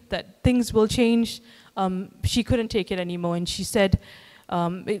paid, that things will change, she couldn't take it anymore. And she said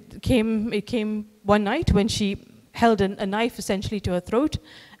it came one night when she held a knife essentially to her throat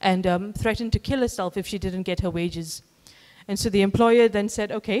and threatened to kill herself if she didn't get her wages. And so the employer then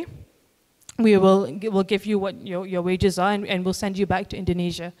said, okay, we'll give you what your wages are, and we'll send you back to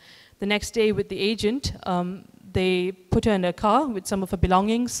Indonesia. The next day with the agent, they put her in a car with some of her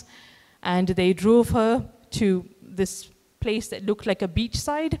belongings, and they drove her to this place that looked like a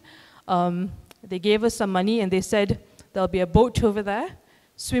beachside. They gave her some money, and they said, there'll be a boat over there,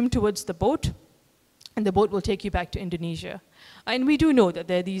 swim towards the boat, and the boat will take you back to Indonesia. And we do know that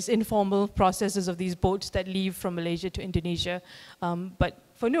there are these informal processes of these boats that leave from Malaysia to Indonesia. But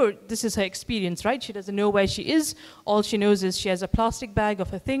for Nur, this is her experience, right? She doesn't know where she is. All she knows is she has a plastic bag of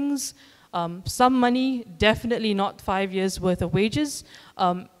her things, some money, definitely not 5 years worth of wages,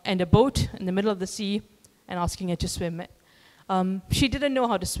 and a boat in the middle of the sea, and asking her to swim. She didn't know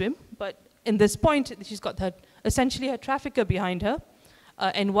how to swim, but in this point, she's got essentially her trafficker behind her,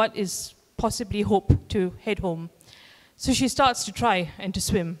 and what is possibly hope to head home. So she starts to try and to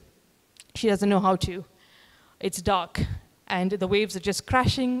swim. She doesn't know how to. It's dark, and the waves are just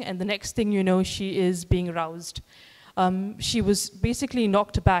crashing, and the next thing you know, she is being roused. She was basically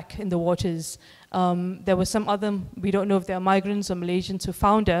knocked back in the waters. There were some other, we don't know if they are migrants or Malaysians, who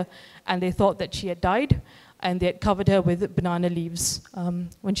found her, and they thought that she had died, and they had covered her with banana leaves.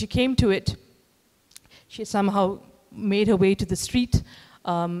 When she came to it, she somehow made her way to the street.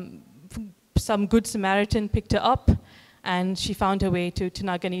 Some good Samaritan picked her up, and she found her way to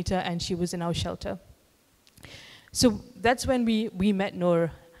Tenaganita, and she was in our shelter. So that's when we met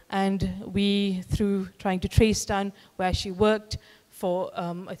Nur, and we, through trying to trace down where she worked for,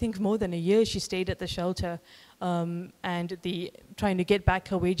 I think more than a year, she stayed at the shelter, and trying to get back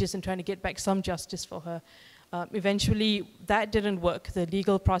her wages and trying to get back some justice for her. Eventually, that didn't work. The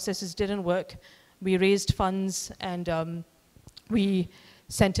legal processes didn't work. We raised funds, and we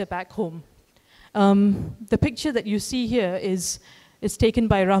sent her back home. The picture that you see here is taken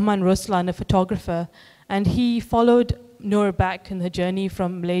by Rahman Roslan, a photographer, and he followed Nur back in her journey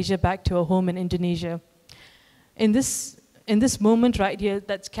from Malaysia back to her home in Indonesia. In this moment right here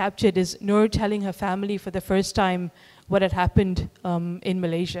that's captured is Nur telling her family for the first time what had happened in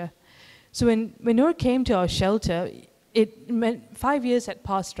Malaysia. So when Nur came to our shelter, it meant 5 years had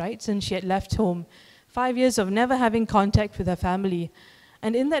passed, right, since she had left home. 5 years of never having contact with her family.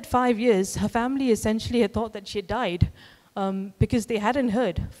 And in that 5 years, her family essentially had thought that she had died because they hadn't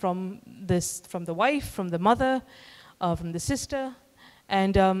heard from the wife, from the mother, from the sister.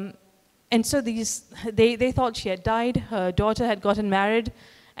 And so they thought she had died. Her daughter had gotten married,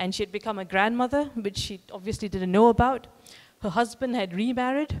 and she had become a grandmother, which she obviously didn't know about. Her husband had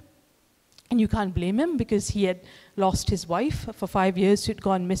remarried, and you can't blame him because he had lost his wife for 5 years, who'd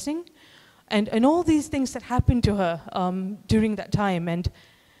gone missing. and all these things that happened to her during that time.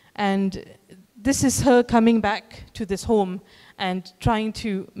 And this is her coming back to this home and trying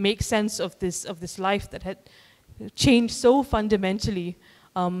to make sense of this life that had changed so fundamentally.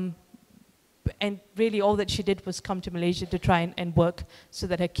 And really all that she did was come to Malaysia to try and work so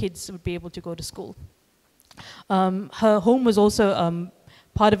that her kids would be able to go to school. Her home was also,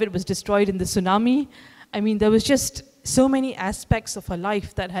 part of it was destroyed in the tsunami. I mean, there was just so many aspects of her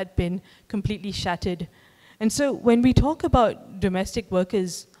life that had been completely shattered. And so when we talk about domestic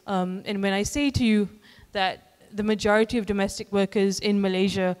workers, and when I say to you that the majority of domestic workers in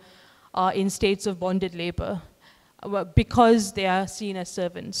Malaysia are in states of bonded labor, because they are seen as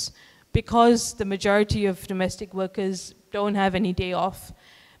servants, because the majority of domestic workers don't have any day off,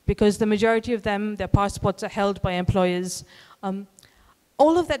 because the majority of them, their passports are held by employers.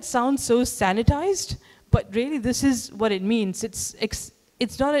 All of that sounds so sanitized, but really this is what it means. It's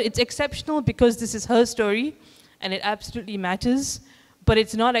exceptional because this is her story and it absolutely matters, but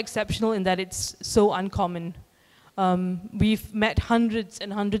it's not exceptional in that it's so uncommon. We've met hundreds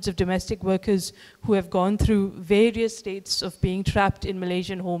and hundreds of domestic workers who have gone through various states of being trapped in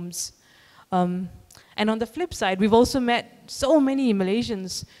Malaysian homes. And on the flip side, we've also met so many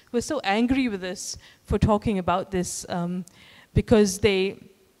Malaysians who are so angry with us for talking about this, because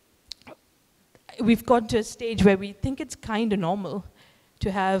we've got to a stage where we think it's kind of normal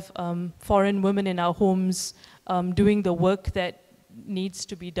to have foreign women in our homes doing the work that needs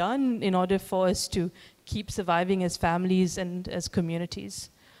to be done in order for us to keep surviving as families and as communities.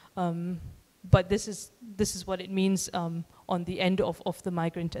 But this is what it means on the end of the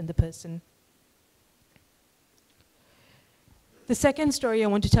migrant and the person. The second story I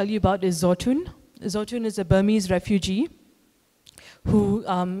want to tell you about is Zotun. Zotun is a Burmese refugee who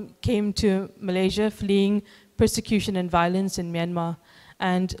came to Malaysia fleeing persecution and violence in Myanmar.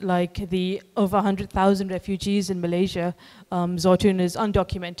 And like the over 100,000 refugees in Malaysia, Zotun is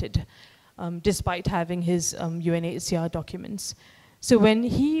undocumented, despite having his UNHCR documents. So when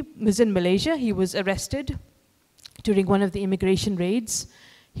he was in Malaysia, he was arrested during one of the immigration raids.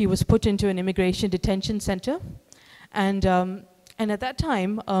 He was put into an immigration detention center. And at that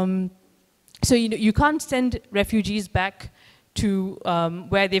time, so you can't send refugees back to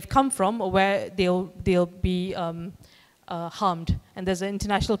where they've come from or where they'll be harmed. And there's an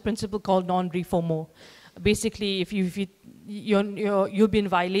international principle called non-refoulement. Basically, if you'll be in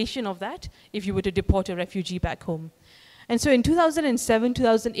violation of that if you were to deport a refugee back home. And so in 2007,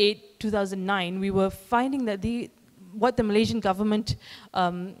 2008, 2009, we were finding that what the Malaysian government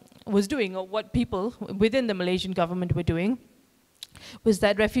was doing, or what people within the Malaysian government were doing, was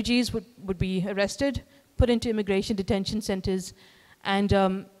that refugees would be arrested, put into immigration detention centers, and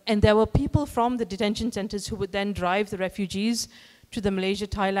there were people from the detention centers who would then drive the refugees to the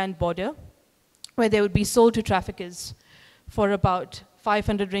Malaysia-Thailand border, where they would be sold to traffickers for about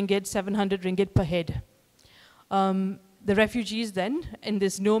 500 ringgit, 700 ringgit per head. The refugees then, in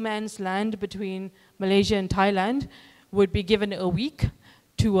this no man's land between Malaysia and Thailand, would be given a week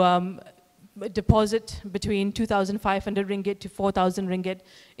to deposit between 2,500 ringgit to 4,000 ringgit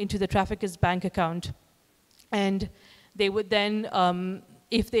into the trafficker's bank account. And they would then,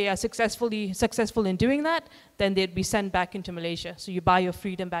 if they are successful in doing that, then they'd be sent back into Malaysia. So you buy your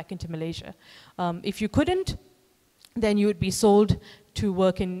freedom back into Malaysia. If you couldn't, then you would be sold to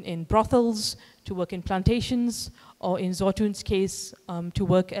work in brothels, to work in plantations, or in Zotun's case, to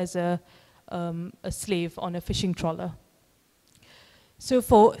work as a slave on a fishing trawler. So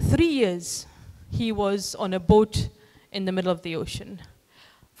for 3 years, he was on a boat in the middle of the ocean.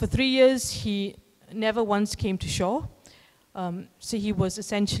 For 3 years, he never once came to shore. So he was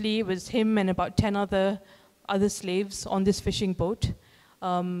essentially, it was him and about 10 other slaves on this fishing boat.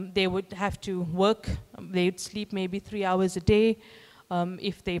 They would have to work, they'd sleep maybe 3 hours a day.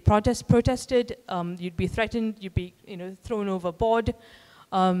 If they protested, you'd be threatened, you'd be thrown overboard,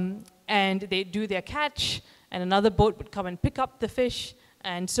 and they'd do their catch, and another boat would come and pick up the fish,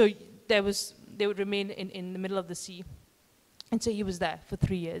 and so they would remain in the middle of the sea. And so he was there for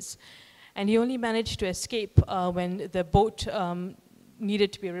 3 years. And he only managed to escape when the boat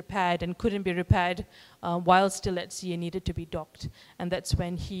needed to be repaired and couldn't be repaired while still at sea and needed to be docked. And that's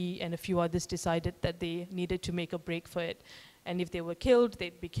when he and a few others decided that they needed to make a break for it. And if they were killed,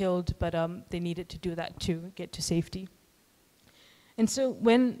 they'd be killed, but they needed to do that to get to safety. And so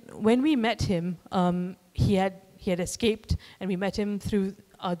when we met him, he had escaped, and we met him through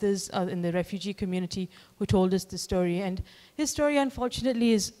others in the refugee community who told us the story. And his story,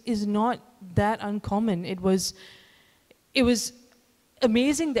 unfortunately, is not that uncommon. It was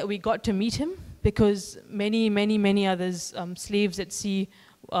amazing that we got to meet him, because many others, slaves at sea,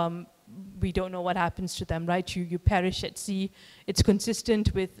 we don't know what happens to them, right? You perish at sea. It's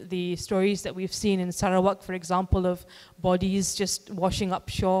consistent with the stories that we've seen in Sarawak, for example, of bodies just washing up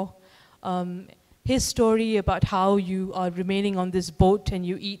shore. His story about how you are remaining on this boat and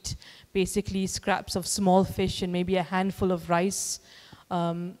you eat basically scraps of small fish and maybe a handful of rice,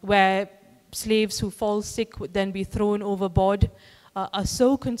 where slaves who fall sick would then be thrown overboard, are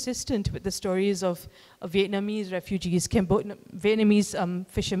so consistent with the stories of Vietnamese refugees, Vietnamese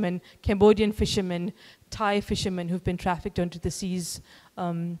fishermen, Cambodian fishermen, Thai fishermen who've been trafficked onto the seas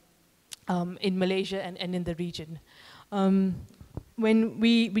in Malaysia and in the region. When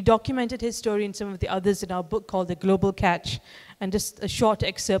we documented his story and some of the others in our book called The Global Catch, and just a short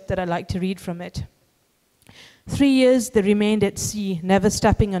excerpt that I'd like to read from it. 3 years they remained at sea, never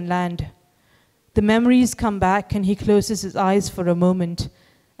stepping on land. The memories come back and he closes his eyes for a moment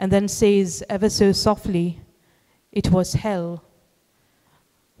and then says ever so softly, "It was hell."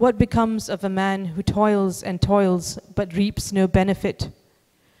 What becomes of a man who toils and toils but reaps no benefit?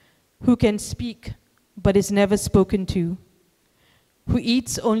 Who can speak but is never spoken to? Who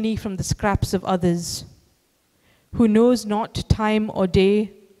eats only from the scraps of others? Who knows not time or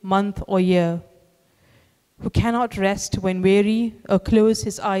day, month or year? Who cannot rest when weary or close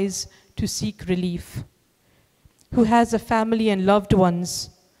his eyes to seek relief? Who has a family and loved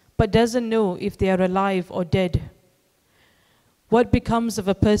ones, but doesn't know if they are alive or dead? What becomes of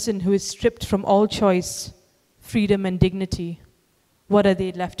a person who is stripped from all choice, freedom and dignity? What are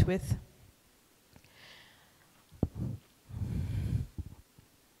they left with?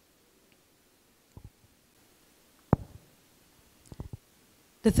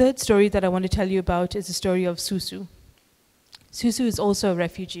 The third story that I want to tell you about is the story of Susu. Susu is also a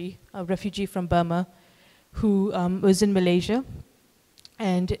refugee from Burma, who was in Malaysia.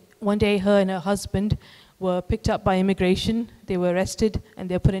 And one day her and her husband were picked up by immigration. They were arrested and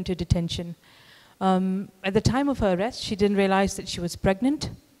they were put into detention. At the time of her arrest, she didn't realize that she was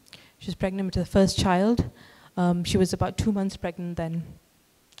pregnant. She was pregnant with her first child. She was about 2 months pregnant then.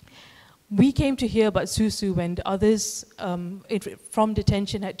 We came to hear about Susu when others from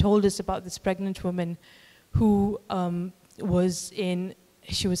detention had told us about this pregnant woman who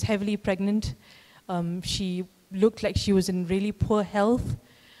she was heavily pregnant. She looked like she was in really poor health,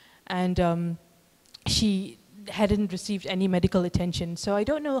 and she hadn't received any medical attention. So I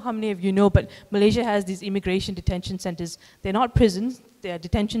don't know how many of you know, but Malaysia has these immigration detention centers. They're not prisons, they're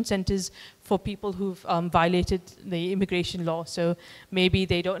detention centers for people who've violated the immigration law. So maybe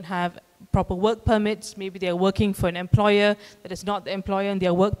they don't have proper work permits, maybe they're working for an employer that is not the employer in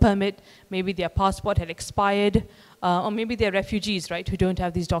their work permit, maybe their passport had expired, or maybe they're refugees, right, who don't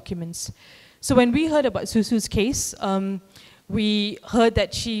have these documents. So when we heard about Susu's case, we heard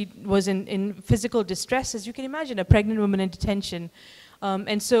that she was in physical distress, as you can imagine, a pregnant woman in detention.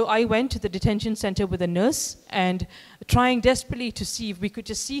 And so I went to the detention center with a nurse and trying desperately to see if we could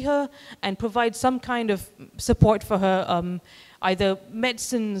just see her and provide some kind of support for her, either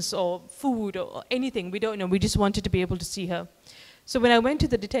medicines or food or anything, we don't know, we just wanted to be able to see her. So when I went to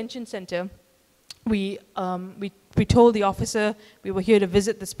the detention center, we told the officer we were here to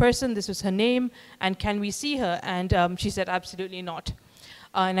visit this person, this was her name, and can we see her? And she said absolutely not.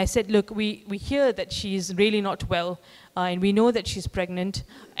 And I said, look, we hear that she's really not well, and we know that she's pregnant,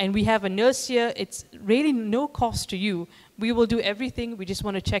 and we have a nurse here, it's really no cost to you. We will do everything, we just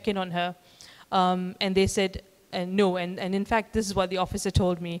want to check in on her. And they said, no, and in fact, this is what the officer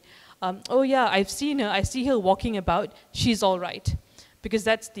told me. Oh yeah, I've seen her, I see her walking about, she's all right. Because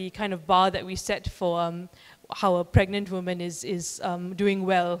that's the kind of bar that we set for how a pregnant woman is doing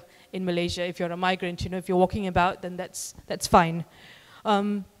well in Malaysia. If you're a migrant, you know, if you're walking about, then that's fine.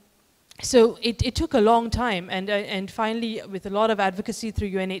 So it took a long time, and finally, with a lot of advocacy through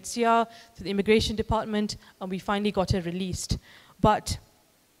UNHCR, through the immigration department, we finally got her released. But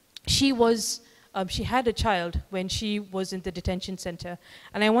she had a child when she was in the detention center.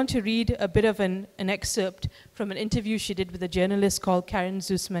 And I want to read a bit of an excerpt from an interview she did with a journalist called Karen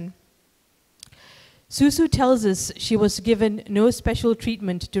Zusman. Susu tells us she was given no special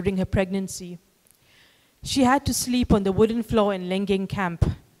treatment during her pregnancy. She had to sleep on the wooden floor in Lengeng camp,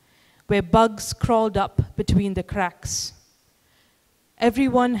 where bugs crawled up between the cracks.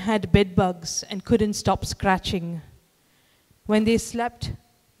 Everyone had bed bugs and couldn't stop scratching. When they slept,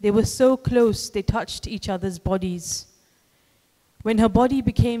 they were so close they touched each other's bodies. When her body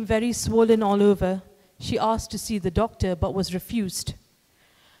became very swollen all over, she asked to see the doctor but was refused.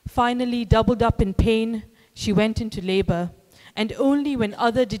 Finally, doubled up in pain, she went into labor, and only when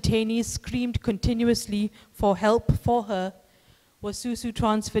other detainees screamed continuously for help for her was Susu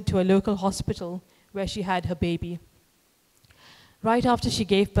transferred to a local hospital where she had her baby. Right after she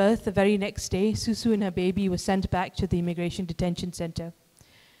gave birth, the very next day, Susu and her baby were sent back to the immigration detention center.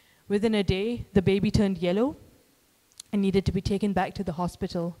 Within a day, the baby turned yellow and needed to be taken back to the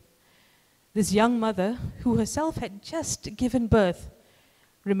hospital. This young mother, who herself had just given birth,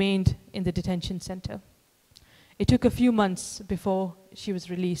 remained in the detention center. It took a few months before she was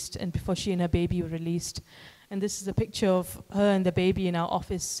released and before she and her baby were released. And this is a picture of her and the baby in our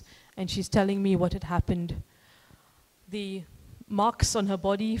office, and she's telling me what had happened. The marks on her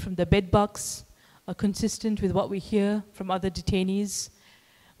body from the bed bugs are consistent with what we hear from other detainees.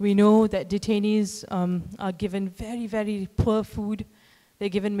 We know that detainees are given very, very poor food. They're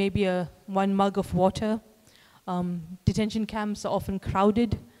given maybe one mug of water. Detention camps are often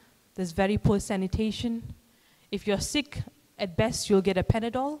crowded. There's very poor sanitation. If you're sick, at best you'll get a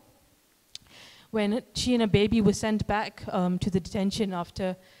Panadol. When she and her baby were sent back to the detention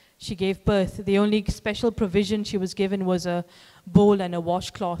after she gave birth, the only special provision she was given was a bowl and a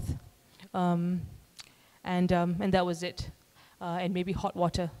washcloth. And that was it. And maybe hot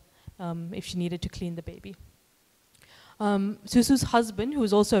water if she needed to clean the baby. Susu's husband, who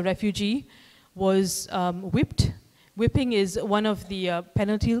was also a refugee, was whipped. Whipping is one of the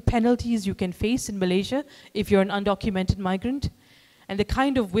penalties you can face in Malaysia if you're an undocumented migrant. And the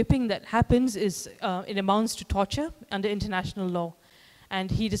kind of whipping that happens is, it amounts to torture under international law. And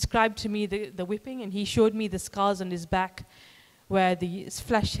he described to me the whipping, and he showed me the scars on his back where the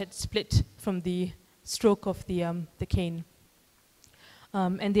flesh had split from the stroke of the cane.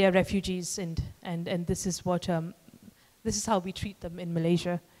 And they are refugees, and this is what this is how we treat them in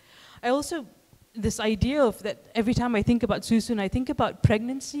Malaysia. I also, this idea of that every time I think about Susun, I think about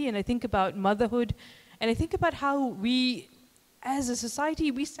pregnancy, and I think about motherhood, and I think about how we, as a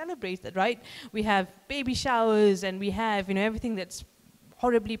society, we celebrate that, right? We have baby showers, and we have, everything that's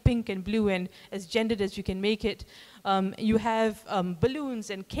horribly pink and blue and as gendered as you can make it. You have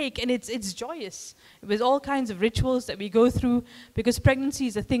balloons and cake, and it's joyous with all kinds of rituals that we go through, because pregnancy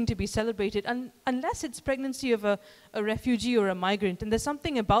is a thing to be celebrated, unless it's pregnancy of a refugee or a migrant. And there's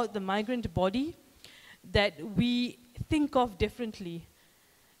something about the migrant body that we think of differently.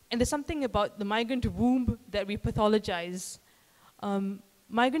 And there's something about the migrant womb that we pathologize.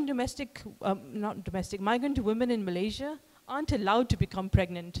 Migrant women in Malaysia aren't allowed to become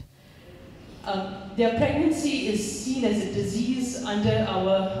pregnant. Their pregnancy is seen as a disease under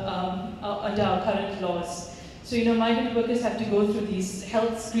our current laws. So, migrant workers have to go through these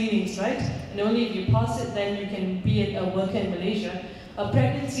health screenings, right? And only if you pass it, then you can be a worker in Malaysia.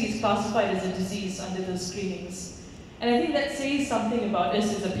 Pregnancy is classified as a disease under those screenings. And I think that says something about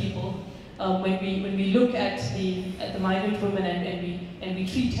us as a people. When we look at the migrant woman and we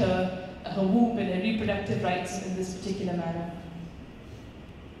treat her womb and her reproductive rights in this particular manner.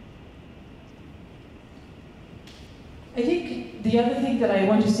 I think the other thing that I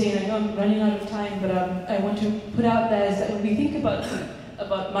want to say, and I know I'm running out of time, but I want to put out there is that when we think about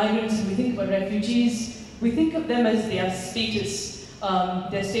migrants and we think about refugees, we think of them as their status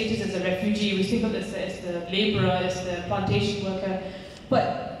as a refugee. We think of them as the laborer, as the plantation worker,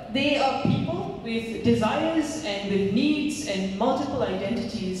 but they are people with desires and with needs and multiple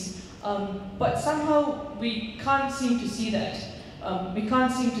identities. But somehow we can't seem to see that. We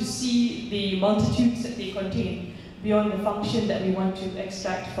can't seem to see the multitudes that they contain beyond the function that we want to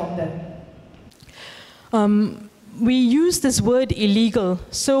extract from them. We use this word illegal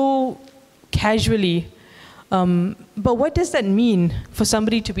so casually, but what does that mean for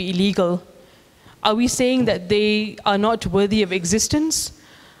somebody to be illegal? Are we saying that they are not worthy of existence?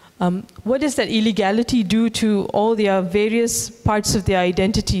 What does that illegality do to all their various parts of their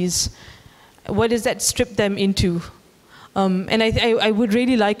identities? What does that strip them into? And I would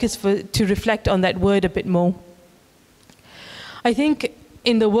really like us to reflect on that word a bit more. I think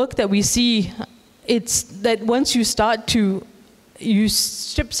in the work that we see, it's that once you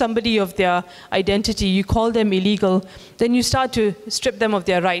strip somebody of their identity, you call them illegal, then you start to strip them of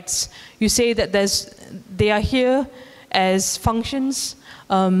their rights. You say that they are here as functions,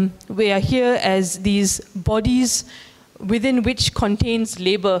 we are here as these bodies within which contains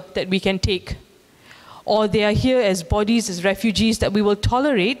labor that we can take. Or they are here as bodies, as refugees that we will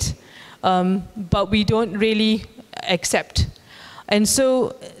tolerate, but we don't really accept. And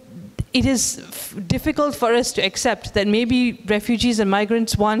so it is difficult for us to accept that maybe refugees and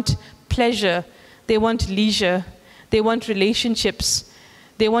migrants want pleasure, they want leisure, they want relationships,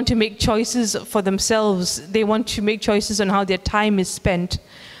 they want to make choices for themselves, they want to make choices on how their time is spent.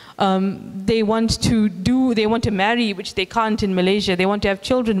 They want to marry, which they can't in Malaysia, they want to have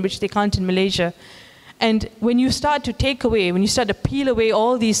children, which they can't in Malaysia. And when you start to take away, when you start to peel away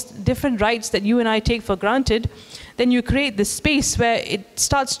all these different rights that you and I take for granted, then you create this space where it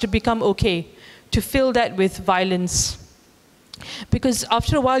starts to become okay to fill that with violence. Because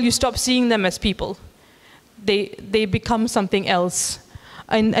after a while, you stop seeing them as people. They become something else.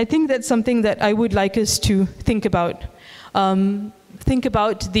 And I think that's something that I would like us to think about. Think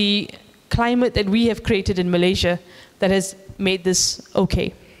about the climate that we have created in Malaysia that has made this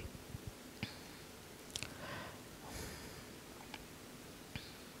okay.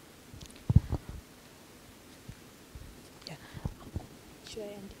 Yeah. Should I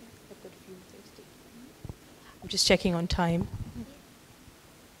end here? I've got a few things to do. I'm just checking on time.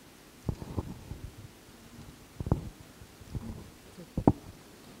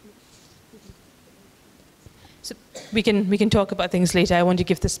 So we can talk about things later. I want to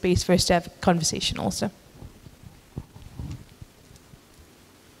give the space for us to have a conversation also.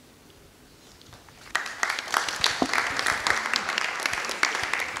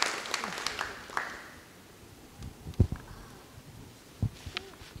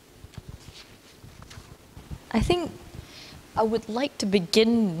 I think I would like to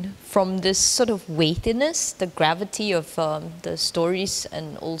begin from this sort of weightiness, the gravity of the stories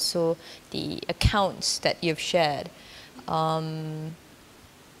and also the accounts that you've shared. Isn't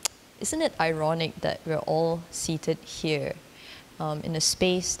it ironic that we're all seated here in a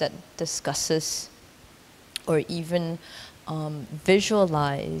space that discusses or even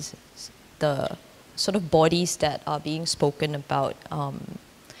visualize the sort of bodies that are being spoken about,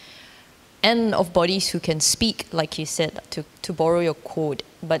 and of bodies who can speak, like you said, to borrow your quote,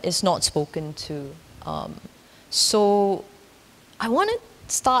 but it's not spoken to. So I want to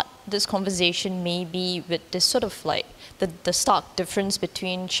start this conversation maybe with this sort of like the stark difference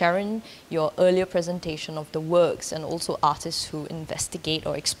between, Sharon, your earlier presentation of the works and also artists who investigate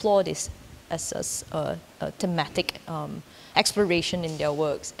or explore this as a thematic exploration in their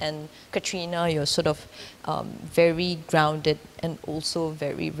works, and Katrina, your sort of very grounded and also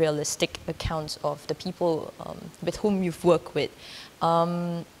very realistic accounts of the people with whom you've worked with,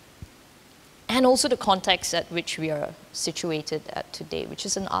 and also the context at which we are situated at today, which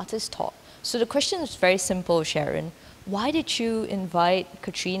is an artist talk. So the question is very simple, Sharon. Why did you invite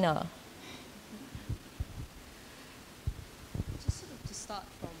Katrina? Just sort of to start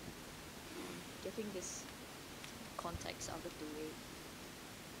from getting this context out of the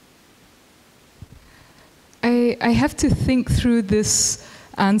way. I have to think through this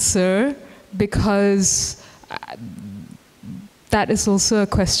answer because that is also a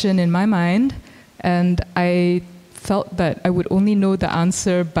question in my mind, and I felt that I would only know the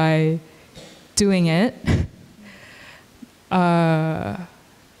answer by doing it. I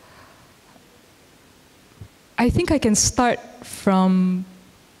think I can start from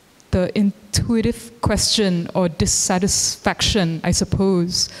the intuitive question or dissatisfaction, I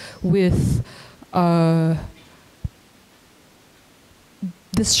suppose, with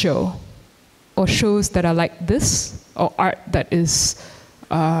this show, or shows that are like this, or art that is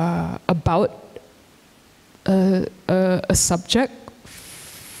about a subject,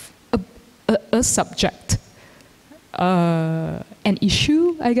 a subject, an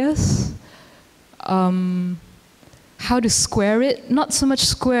issue, I guess. How to square it? Not so much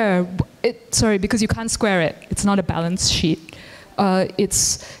square. Sorry, because you can't square it. It's not a balance sheet.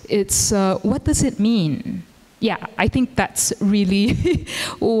 It's what does it mean? Yeah, I think that's really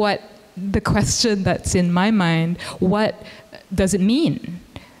what the question that's in my mind. What does it mean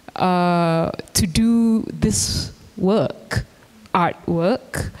to do this work,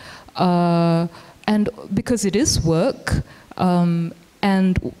 artwork? And because it is work,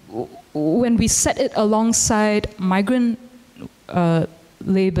 and when we set it alongside migrant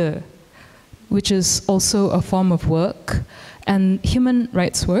labor, which is also a form of work, and human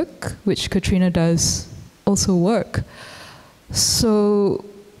rights work, which Katrina does also work. So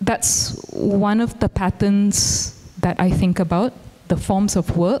that's one of the patterns that I think about, the forms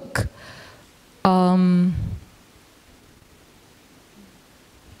of work. I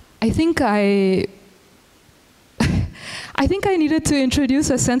think I needed to introduce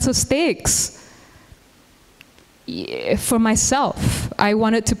a sense of stakes for myself. I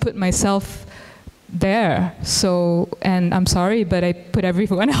wanted to put myself there. So, and I'm sorry, but I put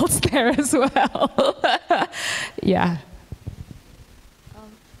everyone else there as well. Yeah.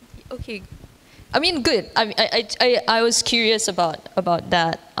 Okay. I mean, good. I was curious about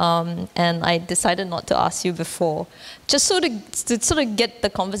that, and I decided not to ask you before, just to get the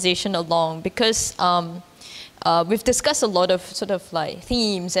conversation along, because we've discussed a lot of sort of like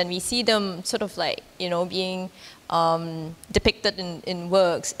themes, and we see them sort of like, you know, being depicted in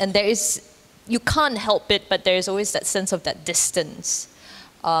works, and there is, you can't help it, but there is always that sense of that distance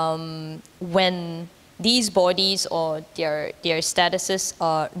when these bodies or their statuses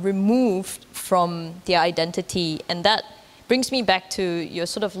are removed from their identity. And that brings me back to your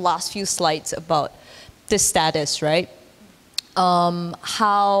sort of last few slides about this status, right?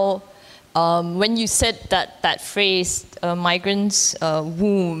 How when you said that phrase, migrants'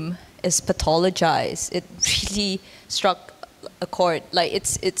 womb is pathologized, it really struck a chord. Like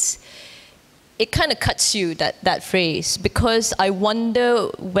it kind of cuts you, that phrase, because I wonder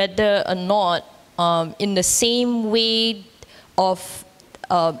whether or not in the same way of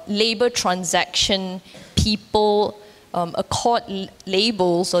labor transaction, people accord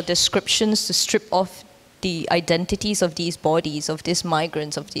labels or descriptions to strip off the identities of these bodies, of these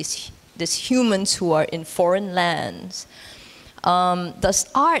migrants, of these humans who are in foreign lands. Does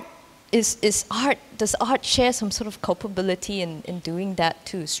art share some sort of culpability in doing that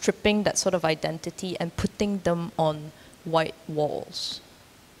too, stripping that sort of identity and putting them on white walls?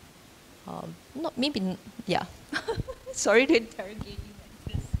 Yeah. Sorry to interrogate you like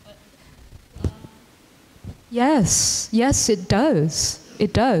this, but... Yes, it does.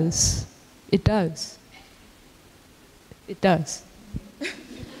 It does. It does. It does.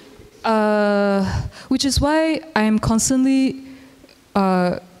 Which is why I'm constantly...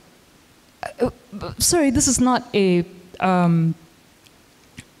 sorry, this is not a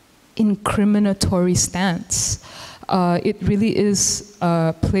incriminatory stance. It really is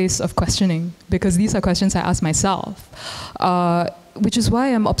a place of questioning, because these are questions I ask myself. Which is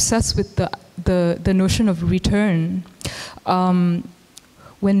why I'm obsessed with the notion of return.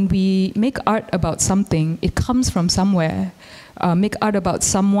 When we make art about something, it comes from somewhere. Make art about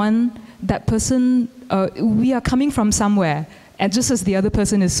someone, that person, we are coming from somewhere. And just as the other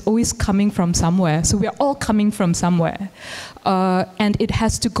person is always coming from somewhere, so we are all coming from somewhere. And it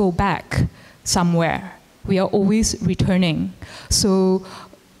has to go back somewhere. We are always returning. So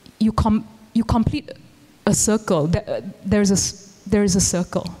you complete a circle. There is a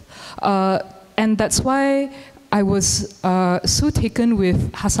circle. And that's why I was so taken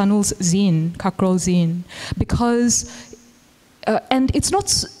with Hassanul's zine, Kakrol zine, because, and it's not,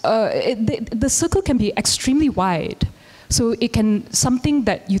 the circle can be extremely wide. So it can, something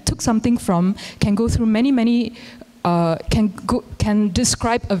that you took something from can go through many, can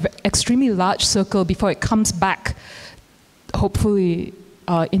describe an extremely large circle before it comes back, hopefully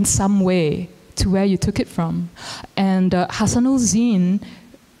in some way, to where you took it from. And Hassanul's zine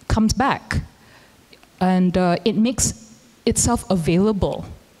comes back, and it makes itself available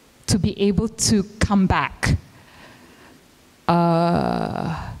to be able to come back.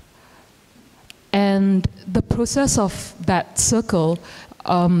 And the process of that circle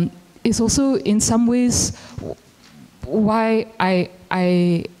is also in some ways why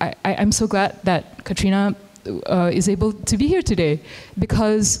I'm so glad that Katrina is able to be here today,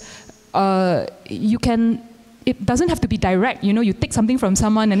 because it doesn't have to be direct, you know, you take something from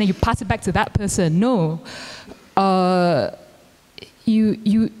someone and then you pass it back to that person. No.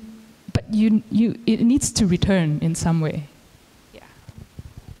 It needs to return in some way.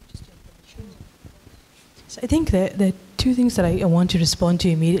 So I think there are two things that I want to respond to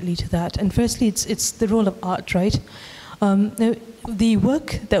immediately to that. And firstly, it's the role of art, right? The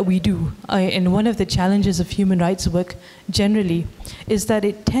work that we do, and one of the challenges of human rights work generally, is that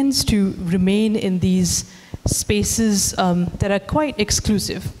it tends to remain in these spaces that are quite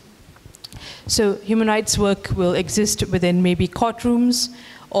exclusive. So human rights work will exist within maybe courtrooms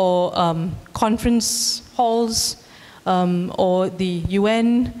or conference halls or the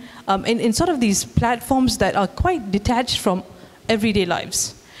UN, in sort of these platforms that are quite detached from everyday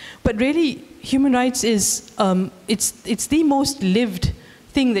lives. But really, human rights is, it's the most lived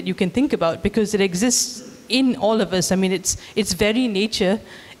thing that you can think about, because it exists in all of us. I mean, its very nature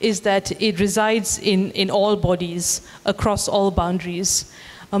is that it resides in all bodies, across all boundaries.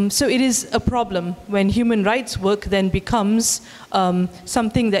 So it is a problem when human rights work then becomes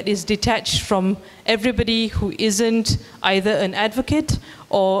something that is detached from everybody who isn't either an advocate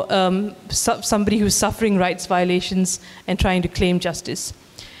or somebody who's suffering rights violations and trying to claim justice.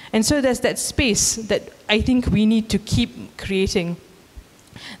 And so there's that space that I think we need to keep creating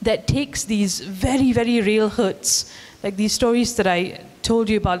that takes these very, very real hurts, like these stories that I told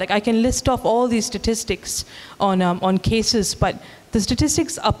you about. Like, I can list off all these statistics on cases, but the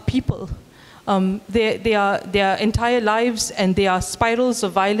statistics are people. They are their entire lives, and they are spirals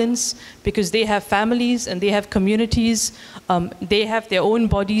of violence because they have families and they have communities. They have their own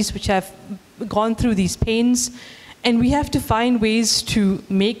bodies which have gone through these pains. And we have to find ways to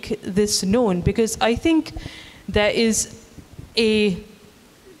make this known, because I think there is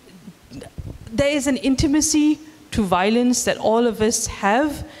an intimacy to violence that all of us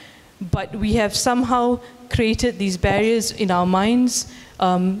have, but we have somehow created these barriers in our minds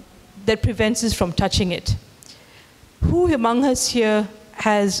that prevents us from touching it. Who among us here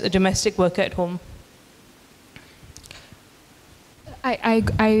has a domestic worker at home?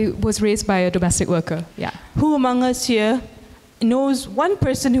 I was raised by a domestic worker, yeah. Who among us here knows one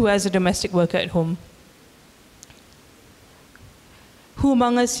person who has a domestic worker at home? Who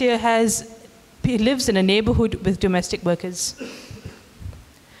among us here lives in a neighborhood with domestic workers?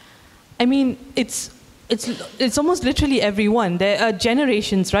 I mean, it's almost literally everyone. There are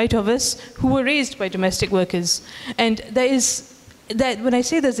generations, right, of us who were raised by domestic workers. And there is that, when I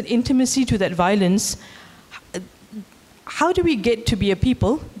say there's an intimacy to that violence, how do we get to be a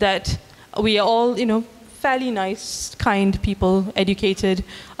people that we are all, fairly nice, kind people, educated,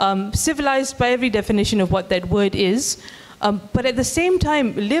 civilized by every definition of what that word is, but at the same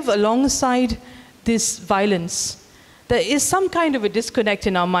time live alongside this violence? There is some kind of a disconnect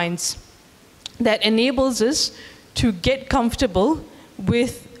in our minds that enables us to get comfortable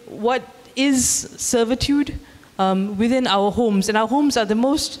with what is servitude within our homes. And our homes are the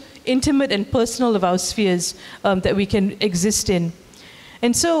most intimate and personal of our spheres that we can exist in.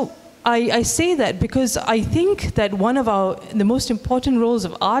 And so I say that because I think that one of the most important roles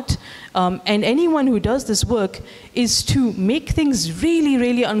of art and anyone who does this work is to make things really,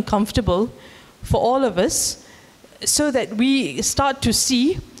 really uncomfortable for all of us, so that we start to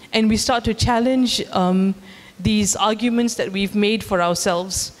see and we start to challenge these arguments that we've made for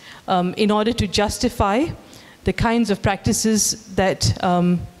ourselves in order to justify the kinds of practices that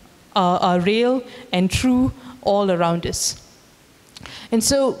are real and true all around us. And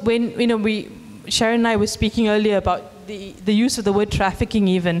so when Sharon and I were speaking earlier about the use of the word trafficking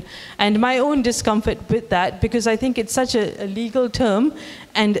even, and my own discomfort with that, because I think it's such a legal term,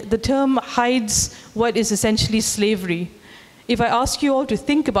 and the term hides what is essentially slavery. If I ask you all to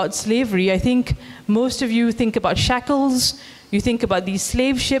think about slavery, I think most of you think about shackles, you think about these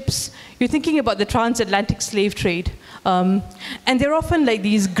slave ships, you're thinking about the transatlantic slave trade. And they're often like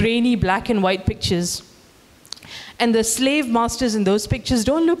these grainy black and white pictures. And the slave masters in those pictures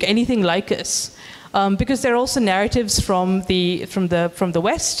don't look anything like us, because they're also narratives from the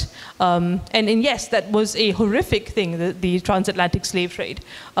West. And yes, that was a horrific thing, the transatlantic slave trade.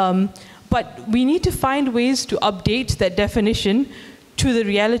 But we need to find ways to update that definition to the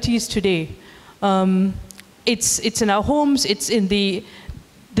realities today. It's in our homes. It's in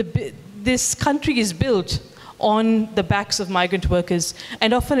this country is built on the backs of migrant workers,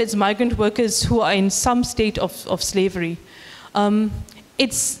 and often it's migrant workers who are in some state of slavery.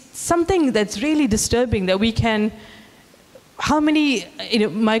 It's something that's really disturbing that we can. How many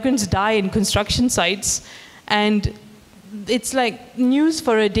migrants die in construction sites, and it's like news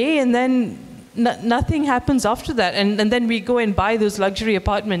for a day, and then nothing happens after that, and then we go and buy those luxury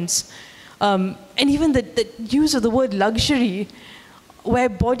apartments. And even the use of the word luxury, where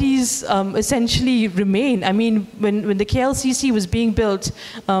bodies essentially remain. I mean, when the KLCC was being built,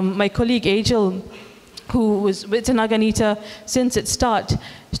 my colleague Angel, who was with Tenaganita since its start,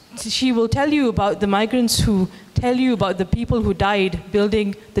 she will tell you about the migrants who tell you about the people who died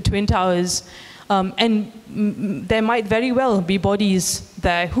building the Twin Towers. And there might very well be bodies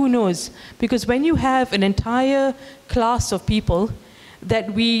there, who knows? Because when you have an entire class of people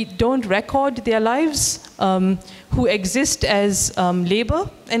that we don't record their lives, who exist as labor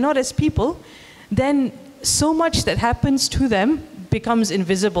and not as people, then so much that happens to them becomes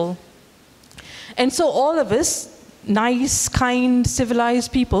invisible. And so all of us, nice, kind,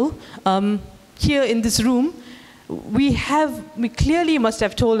 civilized people, here in this room, we clearly must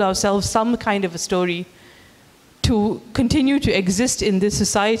have told ourselves some kind of a story to continue to exist in this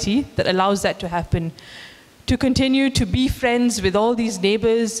society that allows that to happen. To continue to be friends with all these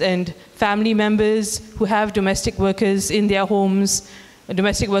neighbors and family members who have domestic workers in their homes,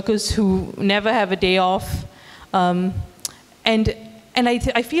 domestic workers who never have a day off. And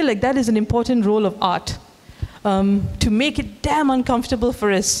I feel like that is an important role of art, to make it damn uncomfortable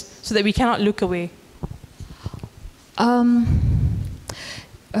for us so that we cannot look away.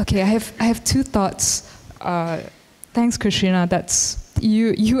 Okay, I have two thoughts. Thanks, Katrina. That's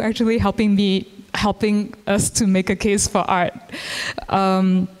you actually helping us to make a case for art.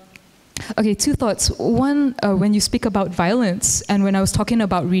 Okay, two thoughts. One, when you speak about violence, and when I was talking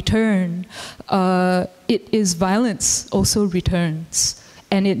about return, it is violence also returns.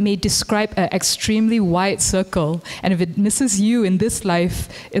 And it may describe an extremely wide circle. And if it misses you in this life,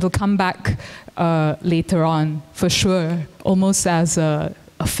 it'll come back later on, for sure, almost as a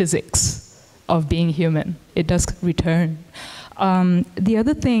physics of being human. It does return. The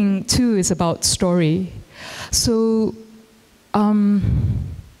other thing, too, is about story. So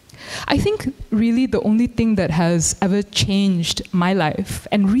I think really the only thing that has ever changed my life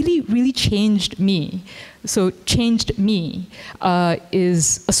and really, really changed me, so changed me,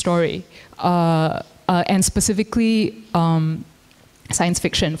 is a story. And specifically science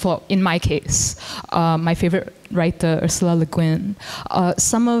fiction, in my case, my favorite writer, Ursula Le Guin.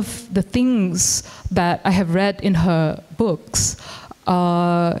 Some of the things that I have read in her books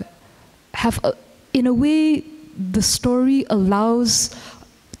have, in a way, the story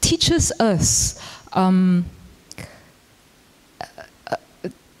teaches us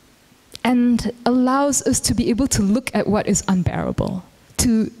and allows us to be able to look at what is unbearable.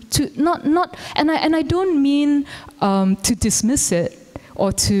 And I don't mean to dismiss it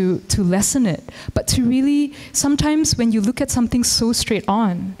or to lessen it, but to really, sometimes when you look at something so straight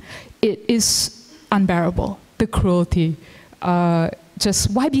on, it is unbearable, the cruelty.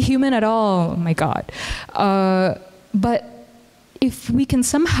 Just why be human at all? Oh my God. But if we can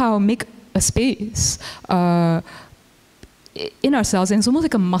somehow make a space in ourselves, and it's almost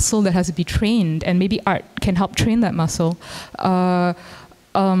like a muscle that has to be trained, and maybe art can help train that muscle,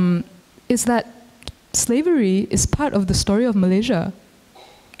 is that slavery is part of the story of Malaysia.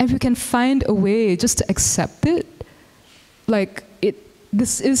 And if we can find a way just to accept it, like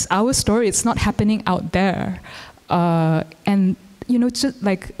this is our story, it's not happening out there. And you know, just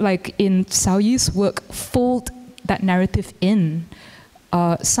like in Sze Y's work, fold that narrative in.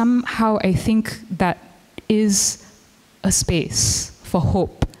 Somehow I think that is a space for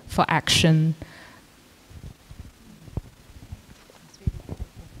hope, for action.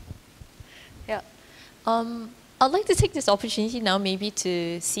 Yeah. I'd like to take this opportunity now maybe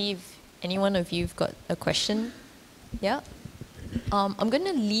to see if any one of you've got a question. Yeah? I'm going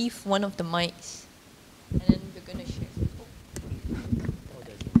to leave one of the mics and then we're going to share.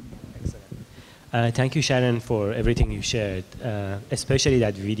 Thank you, Sharon, for everything you shared, especially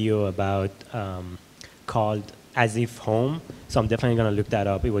that video about called As If Home. So I'm definitely going to look that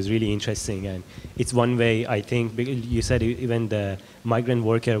up. It was really interesting. And it's one way, I think, you said even the migrant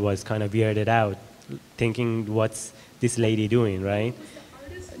worker was kind of weirded out, thinking, what's this lady doing, right?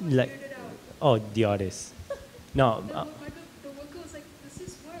 Like, oh, the artist. No. The worker was like, this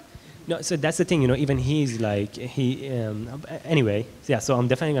is work. No, so that's the thing, you know, even he's like, anyway, yeah, so I'm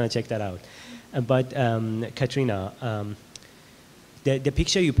definitely going to check that out. But Katrina, the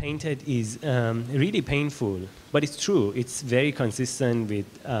picture you painted is really painful, but it's true. It's very consistent with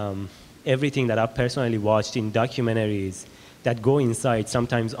everything that I've personally watched in documentaries that go inside,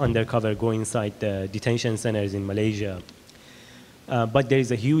 sometimes undercover, go inside the detention centers in Malaysia. But there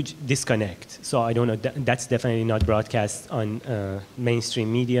is a huge disconnect. So I don't know, that's definitely not broadcast on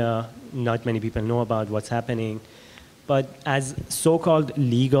mainstream media. Not many people know about what's happening. But as so-called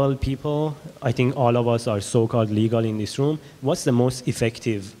legal people, I think all of us are so-called legal in this room, what's the most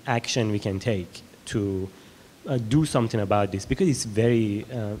effective action we can take to do something about this? Because it's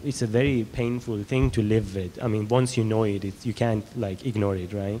a very painful thing to live with. I mean, once you know it, you can't like ignore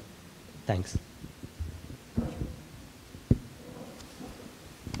it, right? Thanks.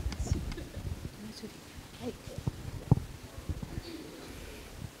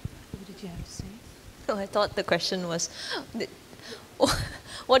 I thought the question was,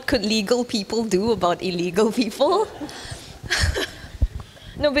 what could legal people do about illegal people?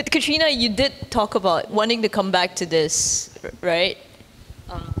 No, but Katrina, you did talk about wanting to come back to this, right?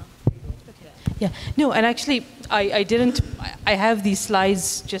 Yeah, no, and actually, I didn't, I have these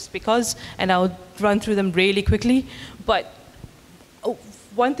slides just because, and I'll run through them really quickly, but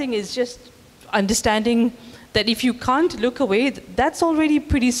one thing is just understanding that if you can't look away, that's already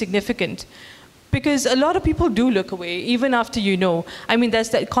pretty significant. Because a lot of people do look away, even after you know. I mean,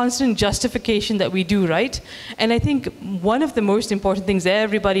 there's that constant justification that we do, right? And I think one of the most important things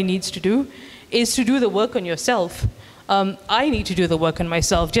everybody needs to do is to do the work on yourself. I need to do the work on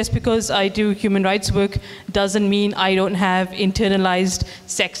myself. Just because I do human rights work doesn't mean I don't have internalized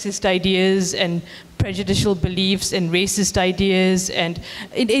sexist ideas and prejudicial beliefs and racist ideas. And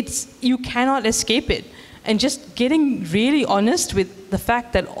you cannot escape it. And just getting really honest with the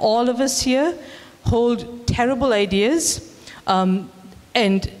fact that all of us here hold terrible ideas, and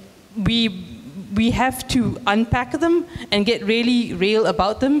we have to unpack them and get really real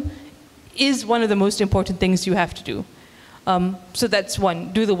about them is one of the most important things you have to do. So that's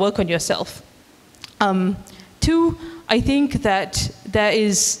one, do the work on yourself. Two, I think that there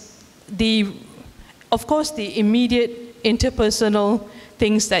is of course, the immediate interpersonal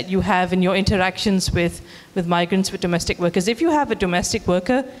things that you have in your interactions with migrants, with domestic workers. If you have a domestic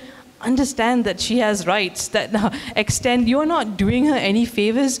worker, understand that she has rights that now extend. You're not doing her any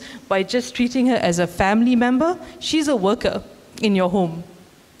favors by just treating her as a family member. She's a worker in your home.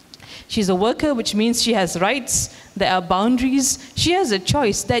 She's a worker, which means she has rights, there are boundaries. She has a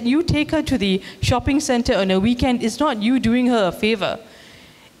choice. That you take her to the shopping center on a weekend is not you doing her a favor.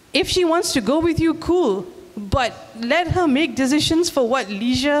 If she wants to go with you, cool, but let her make decisions for what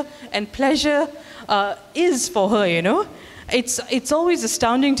leisure and pleasure is for her, you know? It's always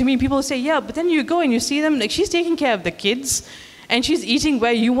astounding to me. People say, yeah, but then you go and you see them, like she's taking care of the kids and she's eating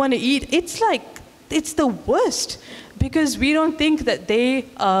where you want to eat. It's like, it's the worst because we don't think that they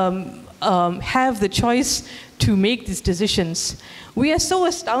have the choice to make these decisions. We are so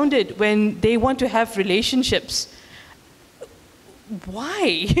astounded when they want to have relationships.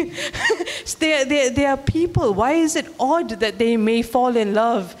 Why? They are people. Why is it odd that they may fall in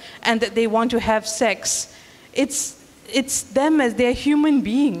love and that they want to have sex? It's them as they're human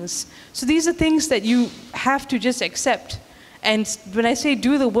beings. So these are things that you have to just accept. And when I say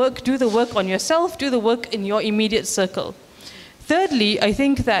do the work on yourself, do the work in your immediate circle. Thirdly, I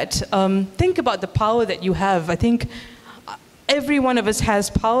think that think about the power that you have. I think every one of us has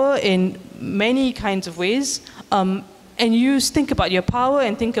power in many kinds of ways. And you think about your power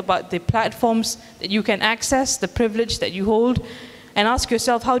and think about the platforms that you can access, the privilege that you hold, and ask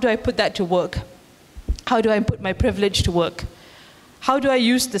yourself, how do I put that to work? How do I put my privilege to work? How do I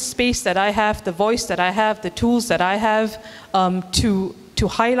use the space that I have, the voice that I have, the tools that I have to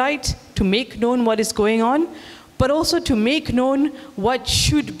highlight, to make known what is going on, but also to make known what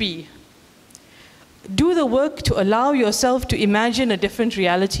should be? Do the work to allow yourself to imagine a different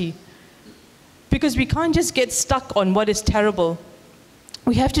reality. Because we can't just get stuck on what is terrible.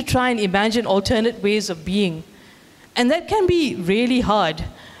 We have to try and imagine alternate ways of being. And that can be really hard,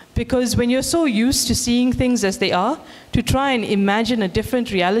 because when you're so used to seeing things as they are, to try and imagine a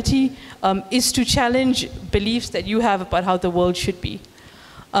different reality is to challenge beliefs that you have about how the world should be.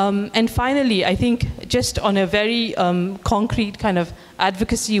 And finally, I think just on a very concrete kind of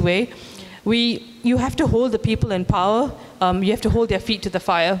advocacy way, you have to hold the people in power, you have to hold their feet to the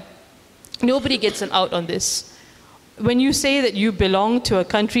fire. Nobody gets an out on this. When you say that you belong to a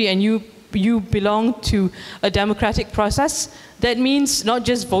country and you belong to a democratic process, that means not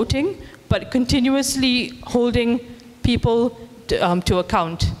just voting, but continuously holding people to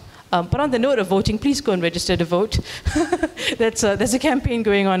account. But on the note of voting, please go and register to vote. There's a campaign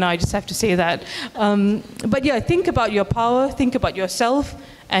going on now, I just have to say that. But yeah, think about your power, think about yourself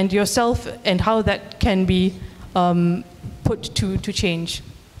and how that can be put to change.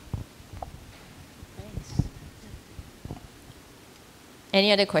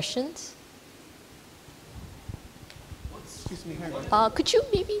 Any other questions? Excuse me, hang on. Could you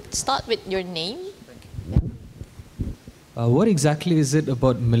maybe start with your name? What exactly is it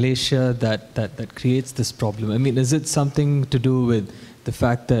about Malaysia that creates this problem? I mean, is it something to do with the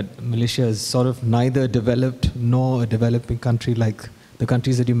fact that Malaysia is sort of neither developed nor a developing country like the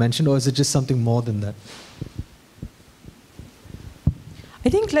countries that you mentioned, or is it just something more than that? I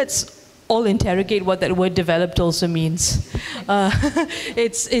think let's all interrogate what that word developed also means.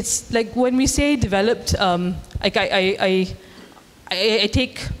 It's like when we say developed, like I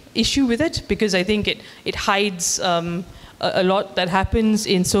take issue with it because I think it hides a lot that happens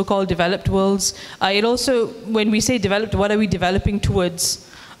in so-called developed worlds. It also, when we say developed, what are we developing towards?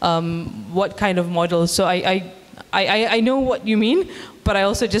 What kind of model? So I know what you mean, but I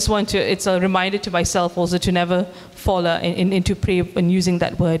also just want to, it's a reminder to myself also to never fall into prey in using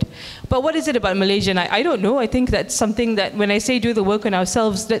that word. But what is it about Malaysia? And I don't know. I think that's something that when I say do the work on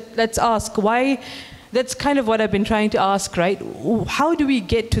ourselves, let's ask why. That's kind of what I've been trying to ask, right? How do we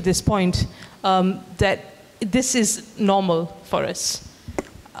get to this point that this is normal for us?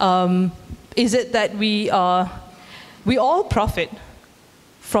 Is it that we all profit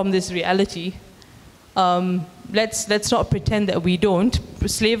from this reality? Let's not pretend that we don't.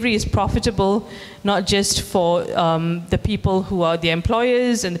 Slavery is profitable, not just for the people who are the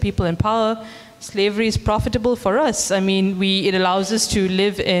employers and the people in power. Slavery is profitable for us. I mean, it allows us to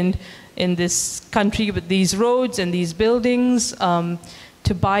live in this country with these roads and these buildings,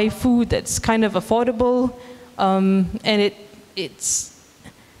 to buy food that's kind of affordable, and it's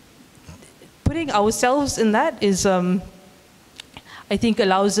putting ourselves in that is. I think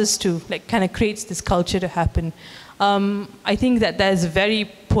allows us to, like, kind of creates this culture to happen. I think that there's very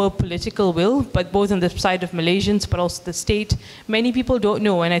poor political will, but both on the side of Malaysians, but also the state. Many people don't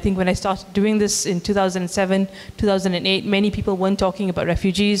know, and I think when I started doing this in 2007, 2008, many people weren't talking about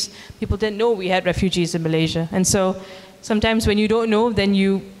refugees. People didn't know we had refugees in Malaysia. And so sometimes when you don't know, then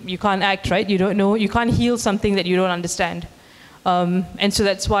you can't act, right? You don't know, you can't heal something that you don't understand. And so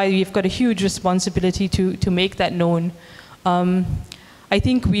that's why we've got a huge responsibility to make that known. I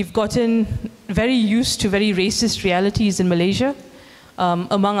think we've gotten very used to very racist realities in Malaysia.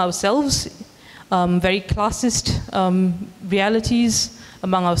 among ourselves, very classist realities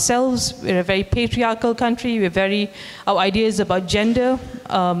among ourselves. We're a very patriarchal country. Our ideas about gender,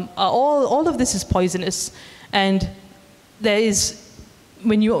 all of this is poisonous. And there is,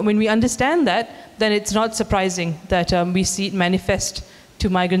 when we understand that, then it's not surprising that we see it manifest to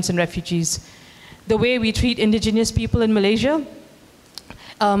migrants and refugees. The way we treat indigenous people in Malaysia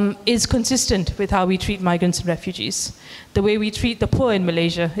is consistent with how we treat migrants and refugees. The way we treat the poor in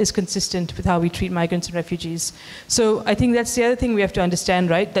Malaysia is consistent with how we treat migrants and refugees. So I think that's the other thing we have to understand,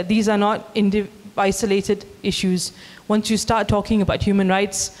 right? That these are not isolated issues. Once you start talking about human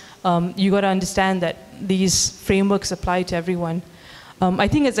rights, you got to understand that these frameworks apply to everyone. I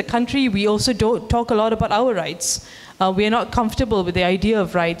think as a country, we also don't talk a lot about our rights. We are not comfortable with the idea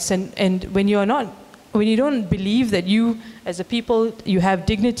of rights, and when you don't believe that you, as a people, you have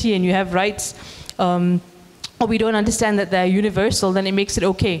dignity and you have rights, or we don't understand that they're universal, then it makes it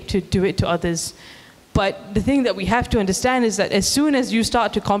okay to do it to others. But the thing that we have to understand is that as soon as you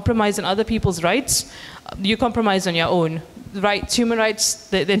start to compromise on other people's rights, you compromise on your own. Rights, human rights,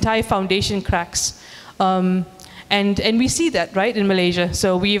 the entire foundation cracks. And we see that, right, in Malaysia.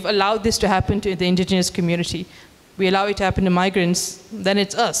 So we've allowed this to happen to the indigenous community. We allow it to happen to migrants, then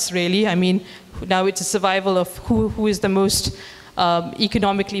it's us, really. I mean, now it's a survival of who is the most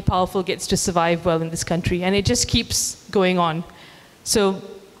economically powerful gets to survive well in this country. And it just keeps going on. So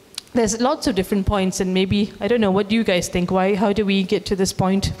there's lots of different points, and maybe, I don't know, what do you guys think? How do we get to this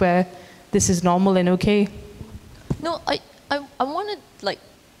point where this is normal and okay? No, I want to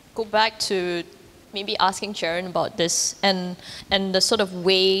go back to maybe asking Sharon about this and the sort of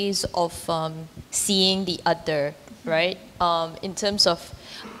ways of seeing the other, right? In terms of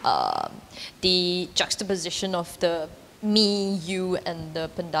the juxtaposition of the me, you, and the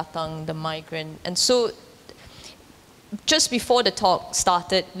pendatang, the migrant. And so just before the talk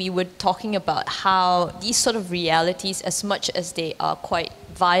started, we were talking about how these sort of realities, as much as they are quite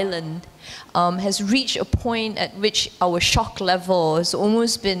violent, has reached a point at which our shock level has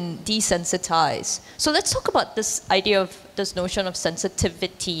almost been desensitized. So let's talk about this idea of this notion of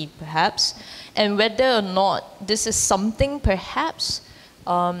sensitivity, perhaps, and whether or not this is something, perhaps,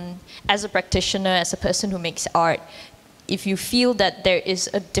 as a practitioner, as a person who makes art, if you feel that there is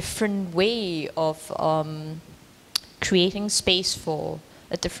a different way of creating space for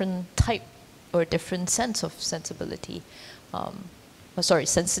a different type or a different sense of sensibility,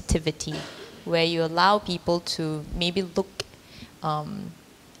 sensitivity, where you allow people to maybe look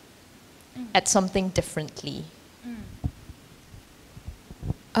at something differently.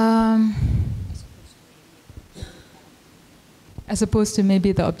 As opposed to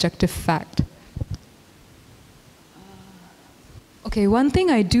maybe the objective fact. Okay, one thing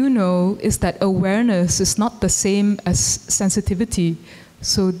I do know is that awareness is not the same as sensitivity.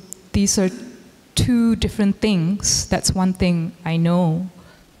 So these are two different things. That's one thing I know.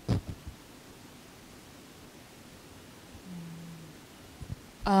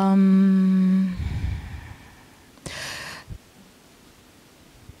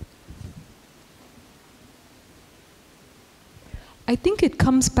 I think it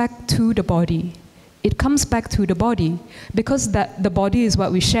comes back to the body. It comes back to the body because the body is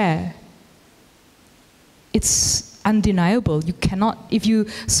what we share. It's undeniable. You cannot,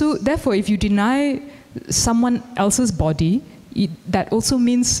 so therefore if you deny someone else's body, that also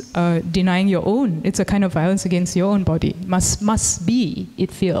means denying your own. It's a kind of violence against your own body. Must be,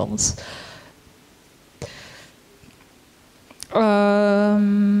 it feels.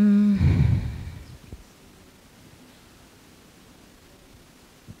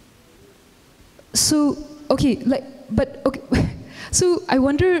 So, okay, so I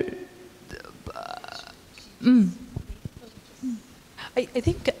wonder, I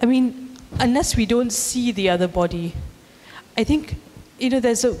think, unless we don't see the other body, I think,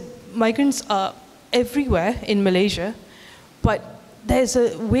 migrants are everywhere in Malaysia, but there's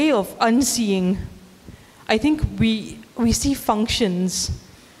a way of unseeing. I think we see functions.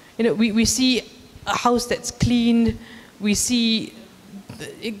 We see a house that's cleaned, we see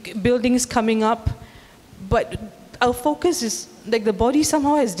buildings coming up, but our focus is, the body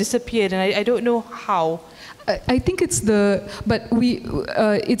somehow has disappeared, and I don't know how. I think it's it's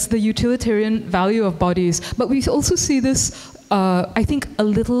the utilitarian value of bodies, but we also see this, I think, a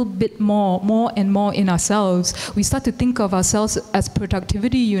little bit more and more in ourselves. We start to think of ourselves as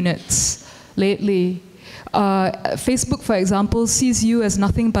productivity units lately. Facebook, for example, sees you as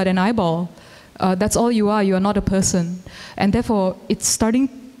nothing but an eyeball. That's all you are not a person. And therefore, it's starting,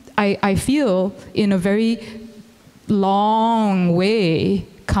 I feel, in a very long way,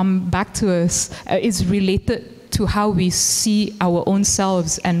 come back to us. It's related to how we see our own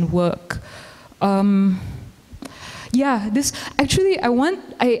selves and work. Yeah, this actually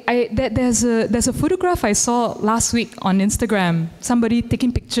there's a photograph I saw last week on Instagram. Somebody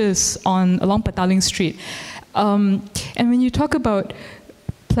taking pictures along Petaling Street, and when you talk about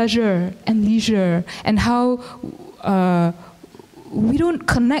pleasure and leisure and how we don't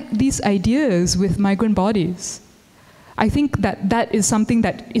connect these ideas with migrant bodies. I think that is something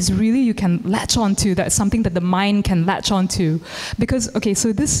that is really you can latch onto, that's something that the mind can latch onto. Because, okay,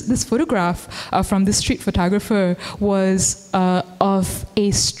 so this photograph from this street photographer was of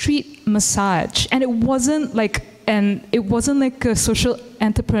a street massage, and it wasn't like a social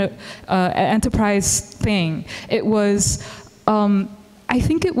enterprise thing. It was, I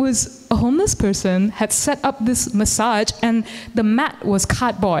think it was a homeless person had set up this massage, and the mat was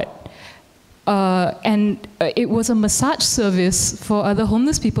cardboard. And it was a massage service for other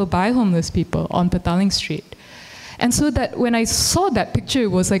homeless people by homeless people on Petaling Street. And so that when I saw that picture,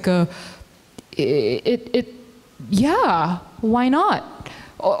 it was like yeah, why not?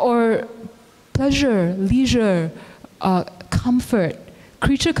 Or pleasure, leisure, comfort,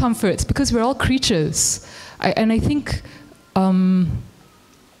 creature comforts, because we're all creatures. And I think,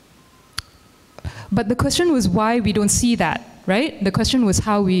 but the question was why we don't see that, right? The question was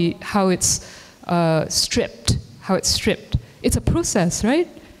how it's stripped. It's a process, right?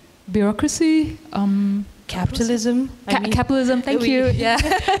 Bureaucracy, capitalism. Capitalism. Thank you. Yeah.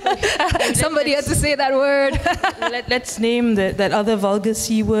 Somebody had to say that word. Let's name that other vulgar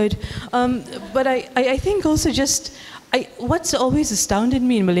C word. But I think also what's always astounded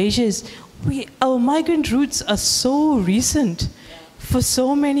me in Malaysia is our migrant roots are so recent. For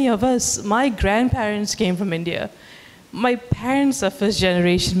so many of us, my grandparents came from India. My parents are first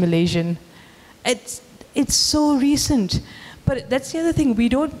generation Malaysian. It's so recent. But that's the other thing, we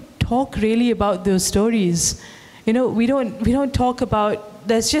don't talk really about those stories. You know, we don't talk about,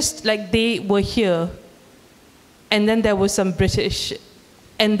 there's just like they were here, and then there was some British,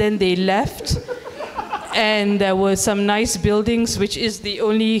 and then they left, and there were some nice buildings, which is the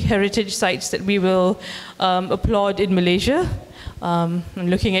only heritage sites that we will applaud in Malaysia. I'm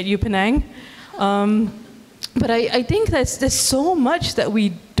looking at you, Penang. But I think there's so much that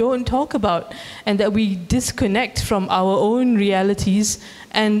we don't talk about and that we disconnect from our own realities,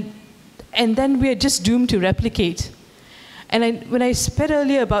 and then we're just doomed to replicate. And when I said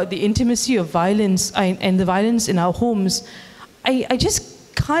earlier about the intimacy of violence and the violence in our homes, I just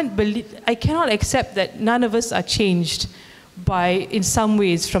I cannot accept that none of us are changed in some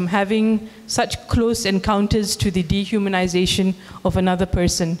ways, from having such close encounters to the dehumanization of another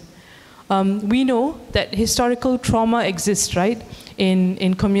person. We know that historical trauma exists, right,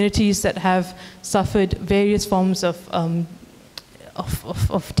 in communities that have suffered various forms of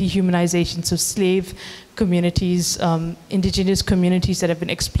dehumanization. So slave communities, indigenous communities that have been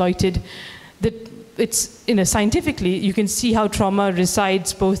exploited. It's, scientifically, you can see how trauma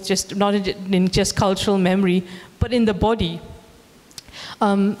resides both not in just cultural memory, but in the body.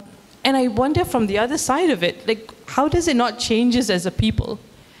 And I wonder from the other side of it, like, how does it not change us as a people?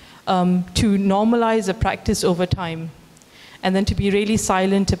 To normalize a practice over time, and then to be really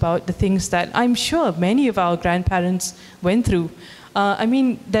silent about the things that I'm sure many of our grandparents went through. I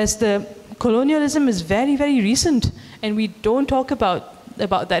mean, colonialism is very, very recent, and we don't talk about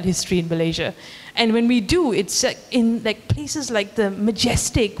that history in Malaysia. And when we do, it's in like places like the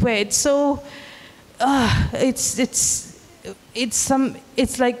Majestic, where it's so, it's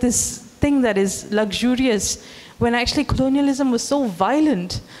like this thing that is luxurious, when actually colonialism was so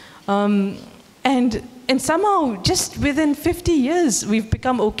violent. And somehow, just within 50 years, we've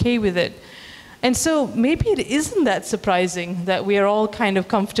become okay with it. And so maybe it isn't that surprising that we are all kind of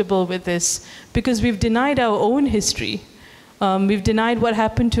comfortable with this, because we've denied our own history. We've denied what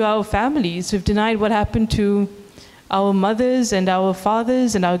happened to our families. We've denied what happened to our mothers and our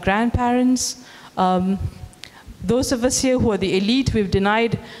fathers and our grandparents. Those of us here who are the elite, we've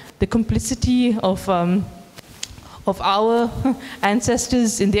denied the complicity of our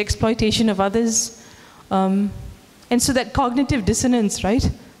ancestors in the exploitation of others. And so that cognitive dissonance,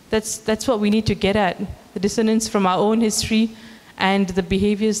 right? That's what we need to get at, the dissonance from our own history and the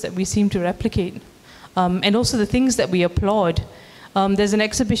behaviors that we seem to replicate. And also the things that we applaud. There's an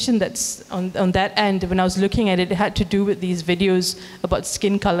exhibition that's on that end. When I was looking at it, it had to do with these videos about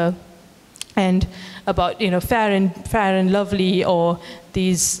skin color and about, fair and lovely, or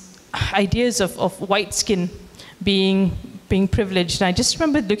these ideas of white skin being privileged. And I just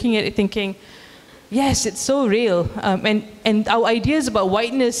remember looking at it thinking, yes, it's so real. And our ideas about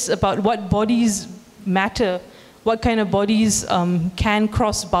whiteness, about what bodies matter, what kind of bodies can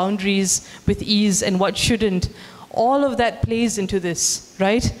cross boundaries with ease and what shouldn't. All of that plays into this,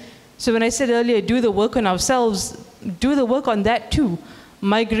 right? So when I said earlier, do the work on ourselves, do the work on that too.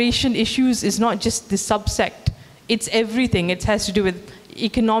 Migration issues is not just the subsect, it's everything. It has to do with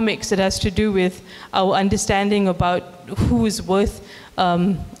economics, it has to do with our understanding about who is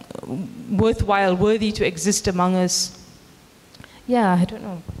worthwhile, worthy to exist among us. Yeah, I don't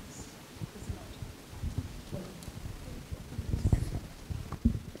know.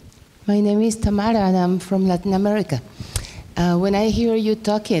 My name is Tamara and I'm from Latin America. When I hear you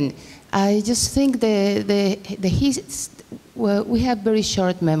talking, I just think well, we have very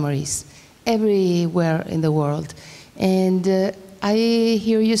short memories everywhere in the world. And I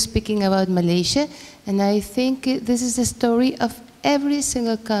hear you speaking about Malaysia, and I think this is the story of every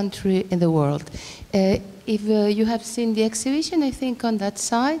single country in the world. If you have seen the exhibition, I think on that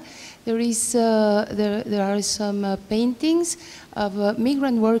side, there are some paintings of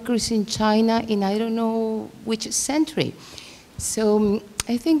migrant workers in China in I don't know which century. So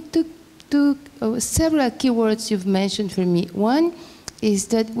I think several keywords you've mentioned for me. One is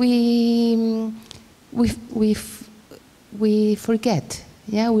that we forget.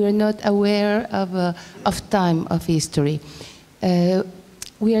 Yeah, we are not aware of time, of history.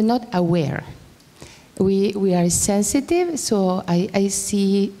 We are not aware. We are sensitive, so I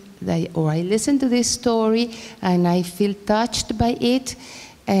see or I listen to this story and I feel touched by it,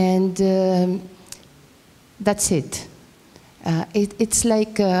 and that's it. It's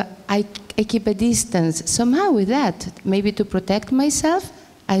like I keep a distance somehow with that, maybe to protect myself,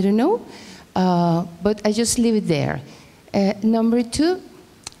 I don't know, but I just leave it there. Number two,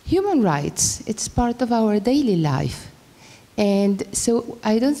 human rights. It's part of our daily life. And so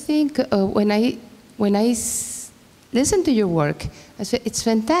I don't think when I listen to your work, I say it's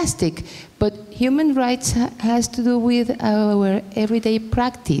fantastic, but human rights has to do with our everyday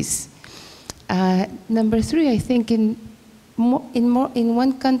practice. Number three, I think in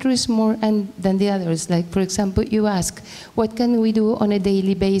one country is more than the others. Like, for example, you ask, what can we do on a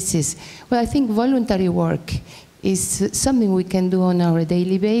daily basis? Well, I think voluntary work is something we can do on our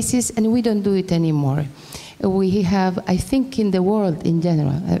daily basis, and we don't do it anymore. We have, I think, in the world in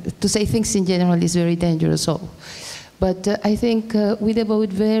general, to say things in general is very dangerous also. But I think we devote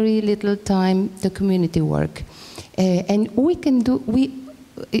very little time to community work. And we can do,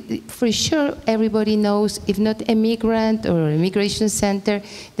 for sure, everybody knows, if not a migrant or a migration center,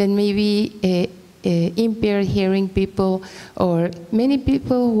 then maybe impaired hearing people or many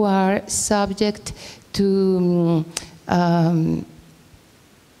people who are subject to, well,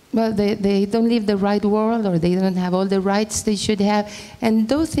 they don't live the right world, or they don't have all the rights they should have. And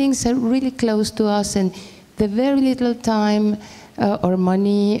those things are really close to us, and the very little time or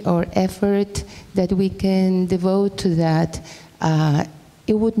money or effort that we can devote to that,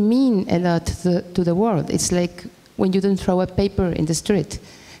 it would mean a lot to the world. It's like when you don't throw a paper in the street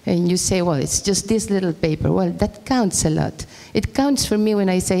and you say, well, it's just this little paper. Well, that counts a lot. It counts for me when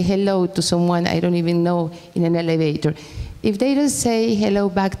I say hello to someone I don't even know in an elevator. If they don't say hello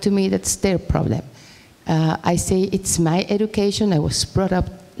back to me, that's their problem. I say it's my education. I was brought up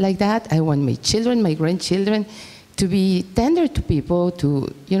like that. I want my children, my grandchildren, to be tender to people,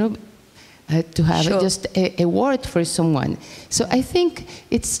 to, you know, to have just a word for someone. So I think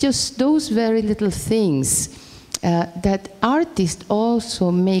it's just those very little things that artists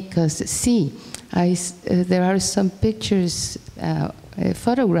also make us see. There are some pictures, a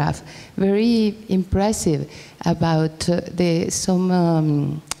photograph, very impressive about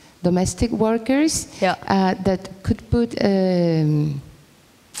some domestic workers that could put a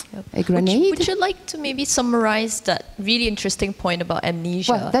grenade. Would you like to maybe summarize that really interesting point about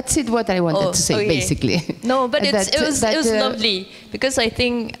amnesia? Well, that's it. What I wanted to say, basically. No, but it was lovely, because I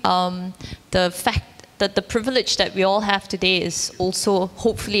think the fact that the privilege that we all have today is also,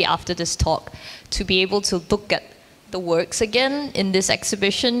 hopefully after this talk, to be able to look at the works again in this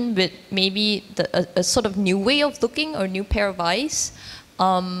exhibition with maybe a sort of new way of looking or new pair of eyes.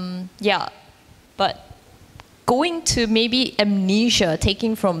 Yeah, but going to maybe amnesia,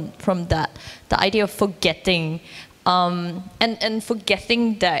 taking from that, the idea of forgetting, and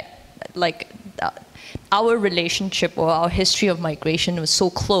forgetting that, like, our relationship or our history of migration was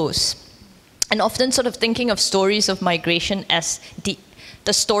so close. And often sort of thinking of stories of migration as the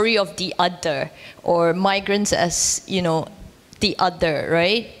story of the other, or migrants as, you know, the other,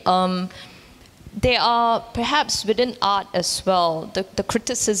 right? There are perhaps within art as well, the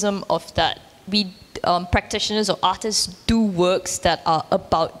criticism of that. We practitioners or artists do works that are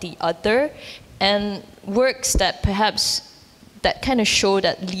about the other, and works that perhaps that kind of show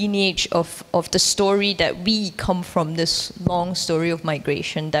that lineage of the story that we come from, this long story of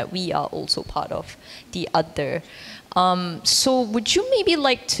migration, that we are also part of the other. So would you maybe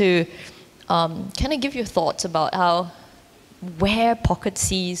like to kind of give your thoughts about where Pocket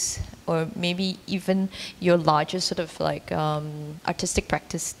Seas, or maybe even your larger sort of like artistic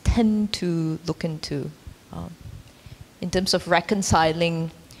practice, tend to look into in terms of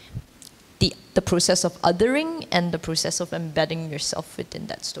reconciling the process of othering and the process of embedding yourself within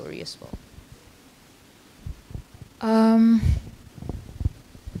that story as well? I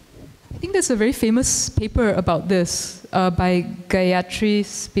think there's a very famous paper about this by Gayatri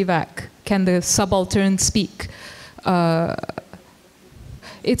Spivak, Can the Subaltern Speak?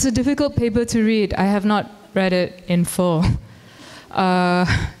 It's a difficult paper to read. I have not read it in full. But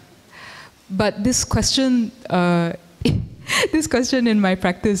this question, this question in my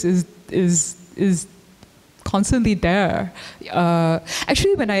practice is constantly there.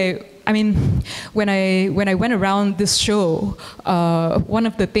 Actually, when I went around this show, one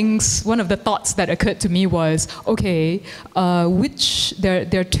of the thoughts that occurred to me was, okay,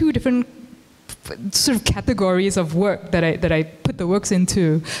 there are two different sort of categories of work that I put the works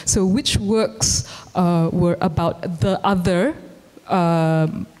into. So which works were about the other,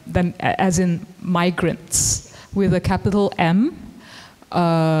 as in migrants with a capital M,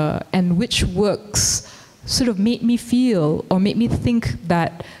 and which works sort of made me feel or made me think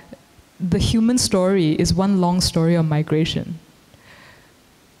that the human story is one long story of migration.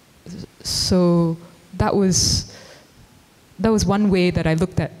 So that was one way that I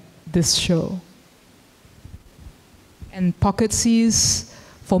looked at this show. And Pocket Seas,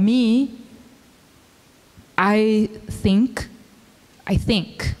 for me, I think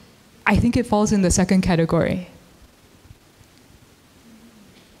it falls in the second category.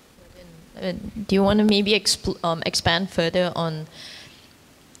 Do you want to maybe expand further on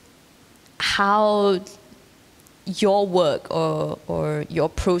how your work or your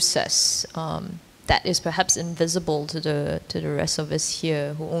process that is perhaps invisible to the rest of us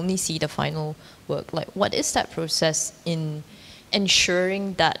here who only see the final work, like what is that process in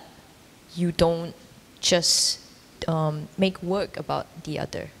ensuring that you don't just make work about the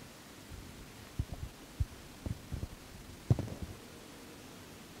other?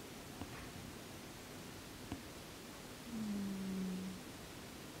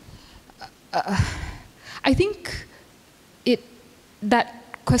 I think that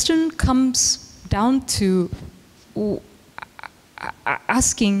question comes down to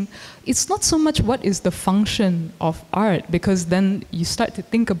asking, it's not so much what is the function of art, because then you start to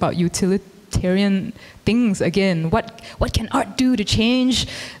think about utilitarian things again. What can art do to change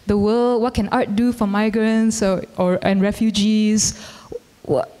the world? What can art do for migrants and refugees?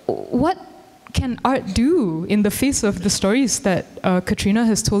 What can art do in the face of the stories that Katrina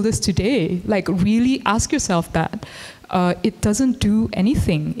has told us today? Like, really ask yourself that. It doesn't do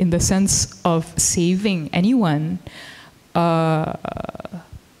anything in the sense of saving anyone. I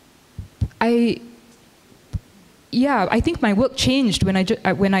think my work changed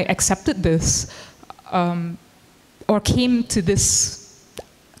when I accepted this, or came to this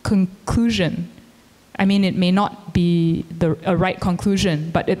conclusion. I mean, it may not be a right conclusion,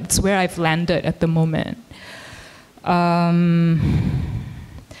 but it's where I've landed at the moment.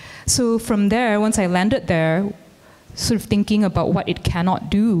 So from there, once I landed there, sort of thinking about what it cannot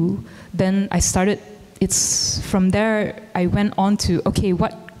do, then I started, from there I went on to, okay,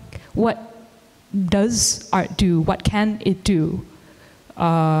 what does art do? What can it do?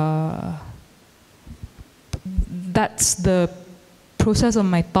 That's the process of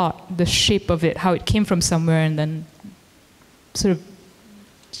my thought, the shape of it, how it came from somewhere and then sort of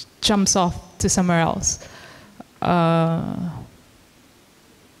jumps off to somewhere else.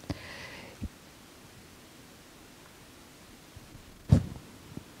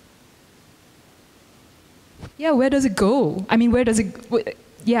 Yeah, where does it go? I mean, where does it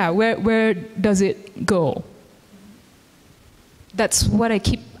go? That's what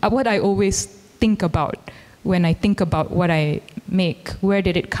I always think about when I think about what I make. Where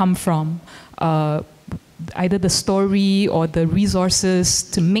did it come from? Either the story or the resources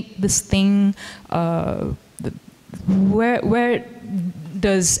to make this thing. Where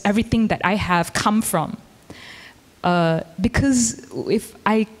does everything that I have come from? Because if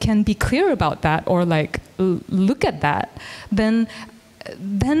I can be clear about that, or like look at that, then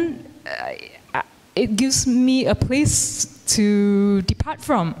it gives me a place to depart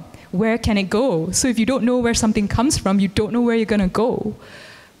from. Where can it go? So if you don't know where something comes from, you don't know where you're going to go,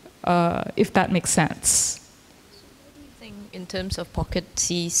 if that makes sense. What do you think in terms of Pocket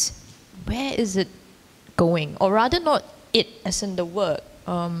Seas, where is it going? Or rather, not it, as in the work,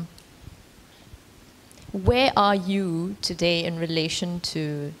 where are you today in relation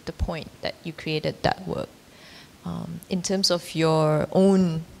to the point that you created that work? In terms of your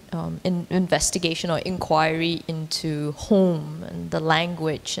own investigation or inquiry into home and the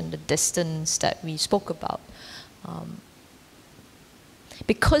language and the distance that we spoke about.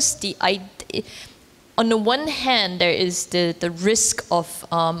 Because on the one hand, there is the risk of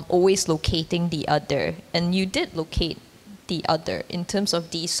always locating the other, and you did locate the other in terms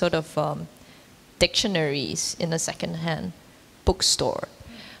of these sort of dictionaries in a second-hand bookstore.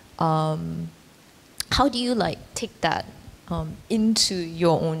 How do you take that into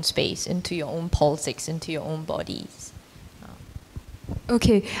your own space, into your own politics, into your own bodies?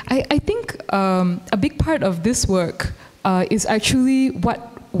 Okay, I think a big part of this work is actually what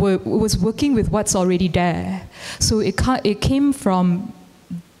was working with what's already there. So it came from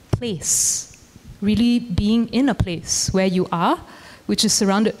place, really being in a place where you are, which is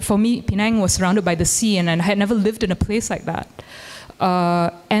surrounded, for me, Penang was surrounded by the sea, and I had never lived in a place like that.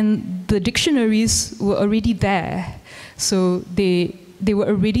 And the dictionaries were already there. So they were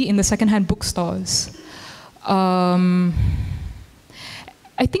already in the second-hand bookstores. I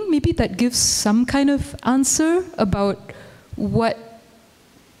think maybe that gives some kind of answer about what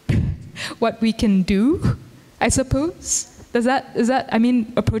we can do, I suppose. Is that, I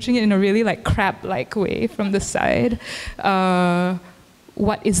mean, approaching it in a really crab-like way from the side.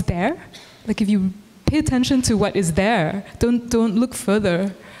 What is there? If you pay attention to what is there, don't look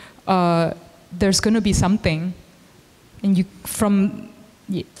further. There's going to be something. And you, from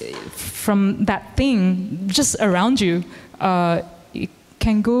that thing just around you, it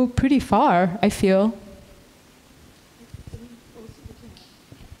can go pretty far, I feel.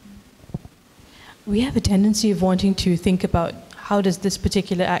 We have a tendency of wanting to think about how does this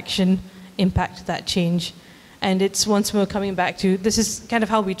particular action impact that change. And it's once more coming back to, this is kind of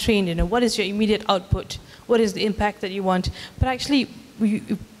how we train, what is your immediate output? What is the impact that you want? But actually,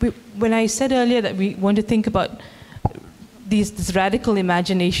 when I said earlier that we want to think about this radical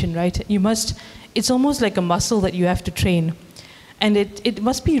imagination, right? It's almost like a muscle that you have to train. And it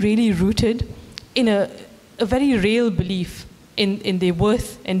must be really rooted in a very real belief in the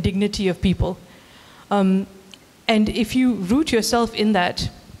worth and dignity of people. And if you root yourself in that,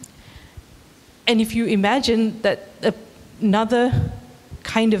 and if you imagine that another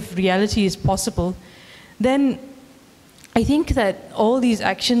kind of reality is possible, then I think that all these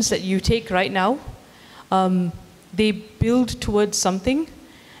actions that you take right now, they build towards something,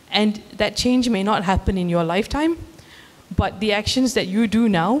 and that change may not happen in your lifetime, but the actions that you do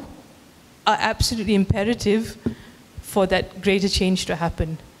now are absolutely imperative for that greater change to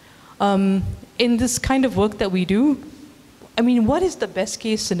happen. In this kind of work that we do, I mean, what is the best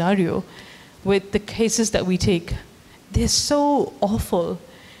case scenario with the cases that we take? They're so awful.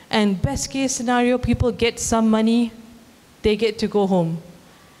 And best case scenario, people get some money, they get to go home.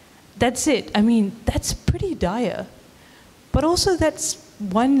 That's it. I mean, that's pretty dire. But also that's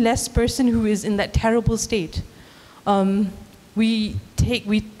one less person who is in that terrible state. We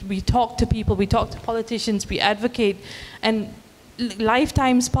talk to people, we talk to politicians, we advocate, and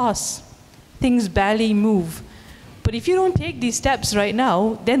lifetimes pass. Things barely move. But if you don't take these steps right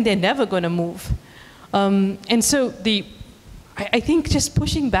now, then they're never going to move. And so I think just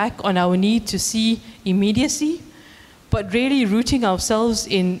pushing back on our need to see immediacy, but really rooting ourselves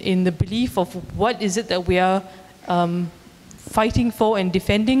in the belief of what is it that we are fighting for and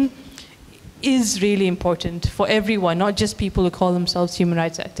defending is really important for everyone, not just people who call themselves human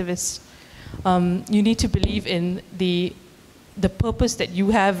rights activists. You need to believe in the purpose that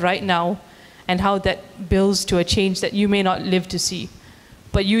you have right now and how that builds to a change that you may not live to see.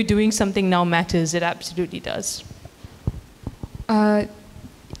 But you doing something now matters, it absolutely does.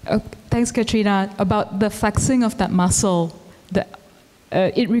 Thanks, Katrina. About the flexing of that muscle,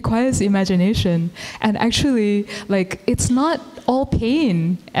 it requires imagination. And actually, it's not all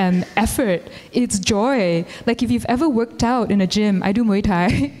pain and effort, it's joy. If you've ever worked out in a gym, I do Muay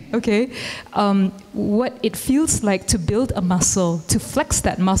Thai, okay? What it feels like to build a muscle, to flex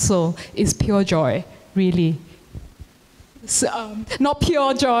that muscle, is pure joy, really. So, not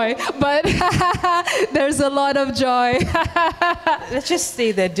pure joy, but there's a lot of joy. Let's just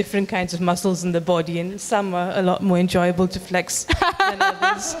say there are different kinds of muscles in the body, and some are a lot more enjoyable to flex than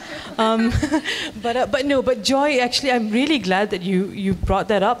others. But joy, actually, I'm really glad that you brought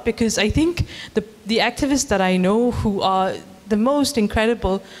that up, because I think the activists that I know who are the most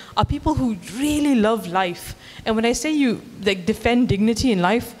incredible are people who really love life. And when I say you defend dignity in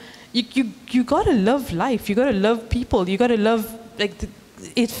life, you gotta love life. You gotta love people. You gotta love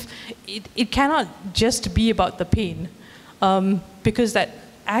it cannot just be about the pain. because that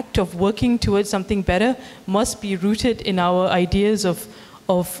act of working towards something better must be rooted in our ideas of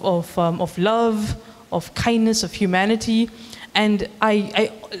love, of kindness, of humanity. And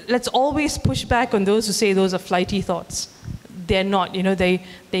let's always push back on those who say those are flighty thoughts. They're not, you know, they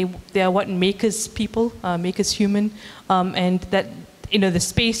are what make us people, make us human, and that, you know, the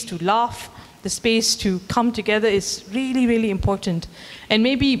space to laugh, the space to come together is really, really important. And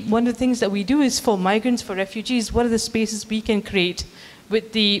maybe one of the things that we do is for migrants, for refugees, what are the spaces we can create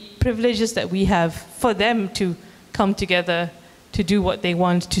with the privileges that we have for them to come together, to do what they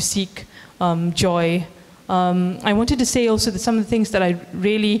want, to seek joy. I wanted to say also that some of the things that I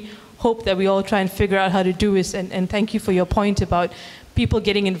really hope that we all try and figure out how to do is, and thank you for your point about people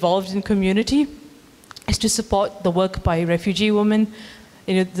getting involved in community, is to support the work by refugee women,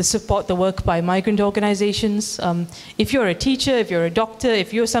 you know, to support the work by migrant organizations. If you're a teacher, if you're a doctor,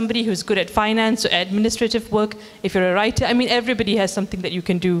 if you're somebody who's good at finance or administrative work, if you're a writer, I mean, everybody has something that you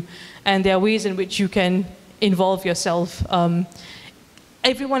can do, and there are ways in which you can involve yourself.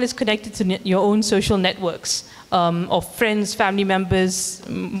 Everyone is connected to your own social networks of friends, family members,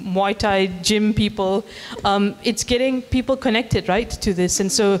 Muay Thai, gym people. It's getting people connected, right, to this.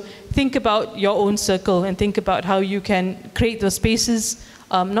 And so think about your own circle and think about how you can create those spaces,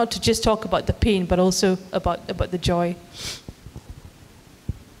 not to just talk about the pain, but also about the joy.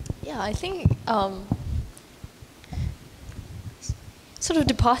 Yeah, I think sort of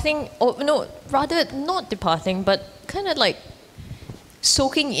departing, or no, rather not departing, but kind of like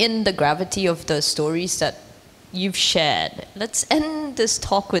soaking in the gravity of the stories that you've shared. Let's end this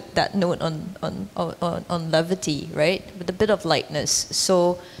talk with that note on levity, right? With a bit of lightness.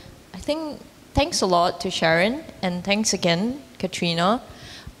 So I think thanks a lot to Sharon, and thanks again, Katrina.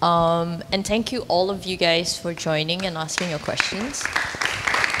 And thank you all of you guys for joining and asking your questions.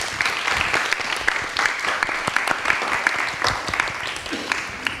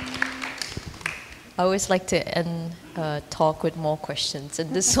 I always like to end talk with more questions,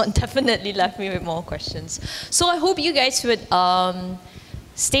 and this one definitely left me with more questions. So I hope you guys would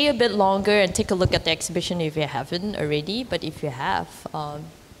stay a bit longer and take a look at the exhibition if you haven't already, but if you have,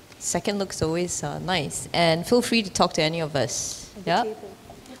 second look's always nice. And feel free to talk to any of us. Yeah?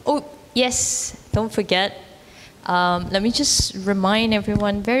 Oh, yes, don't forget. Let me just remind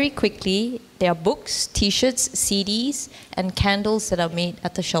everyone very quickly, there are books, t-shirts, CDs, and candles that are made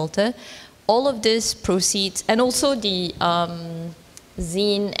at the shelter. All of this proceeds, and also the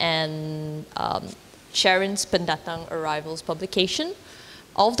zine and Sharon's Pendatang Arrivals publication,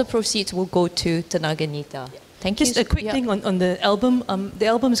 all of the proceeds will go to Tenaganita. Thank you. Just a quick thing on the album. The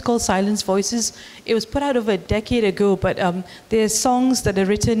album is called Silence Voices. It was put out over a decade ago, but there's songs that are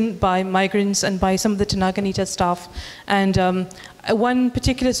written by migrants and by some of the Tenaganita staff. And one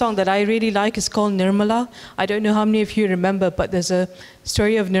particular song that I really like is called Nirmala. I don't know how many of you remember, but there's a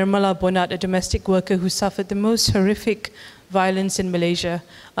story of Nirmala Bonat, a domestic worker who suffered the most horrific violence in Malaysia.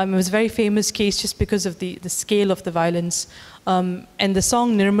 It was a very famous case just because of the scale of the violence. And the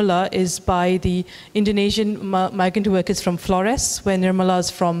song Nirmala is by the Indonesian migrant workers from Flores, where Nirmala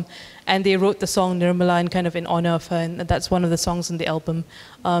is from, and they wrote the song Nirmala in honor of her, and that's one of the songs on the album.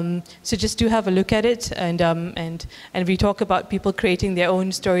 So just do have a look at it, and we talk about people creating their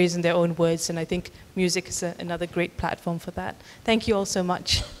own stories in their own words, and I think music is another great platform for that. Thank you all so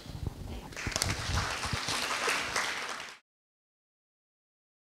much.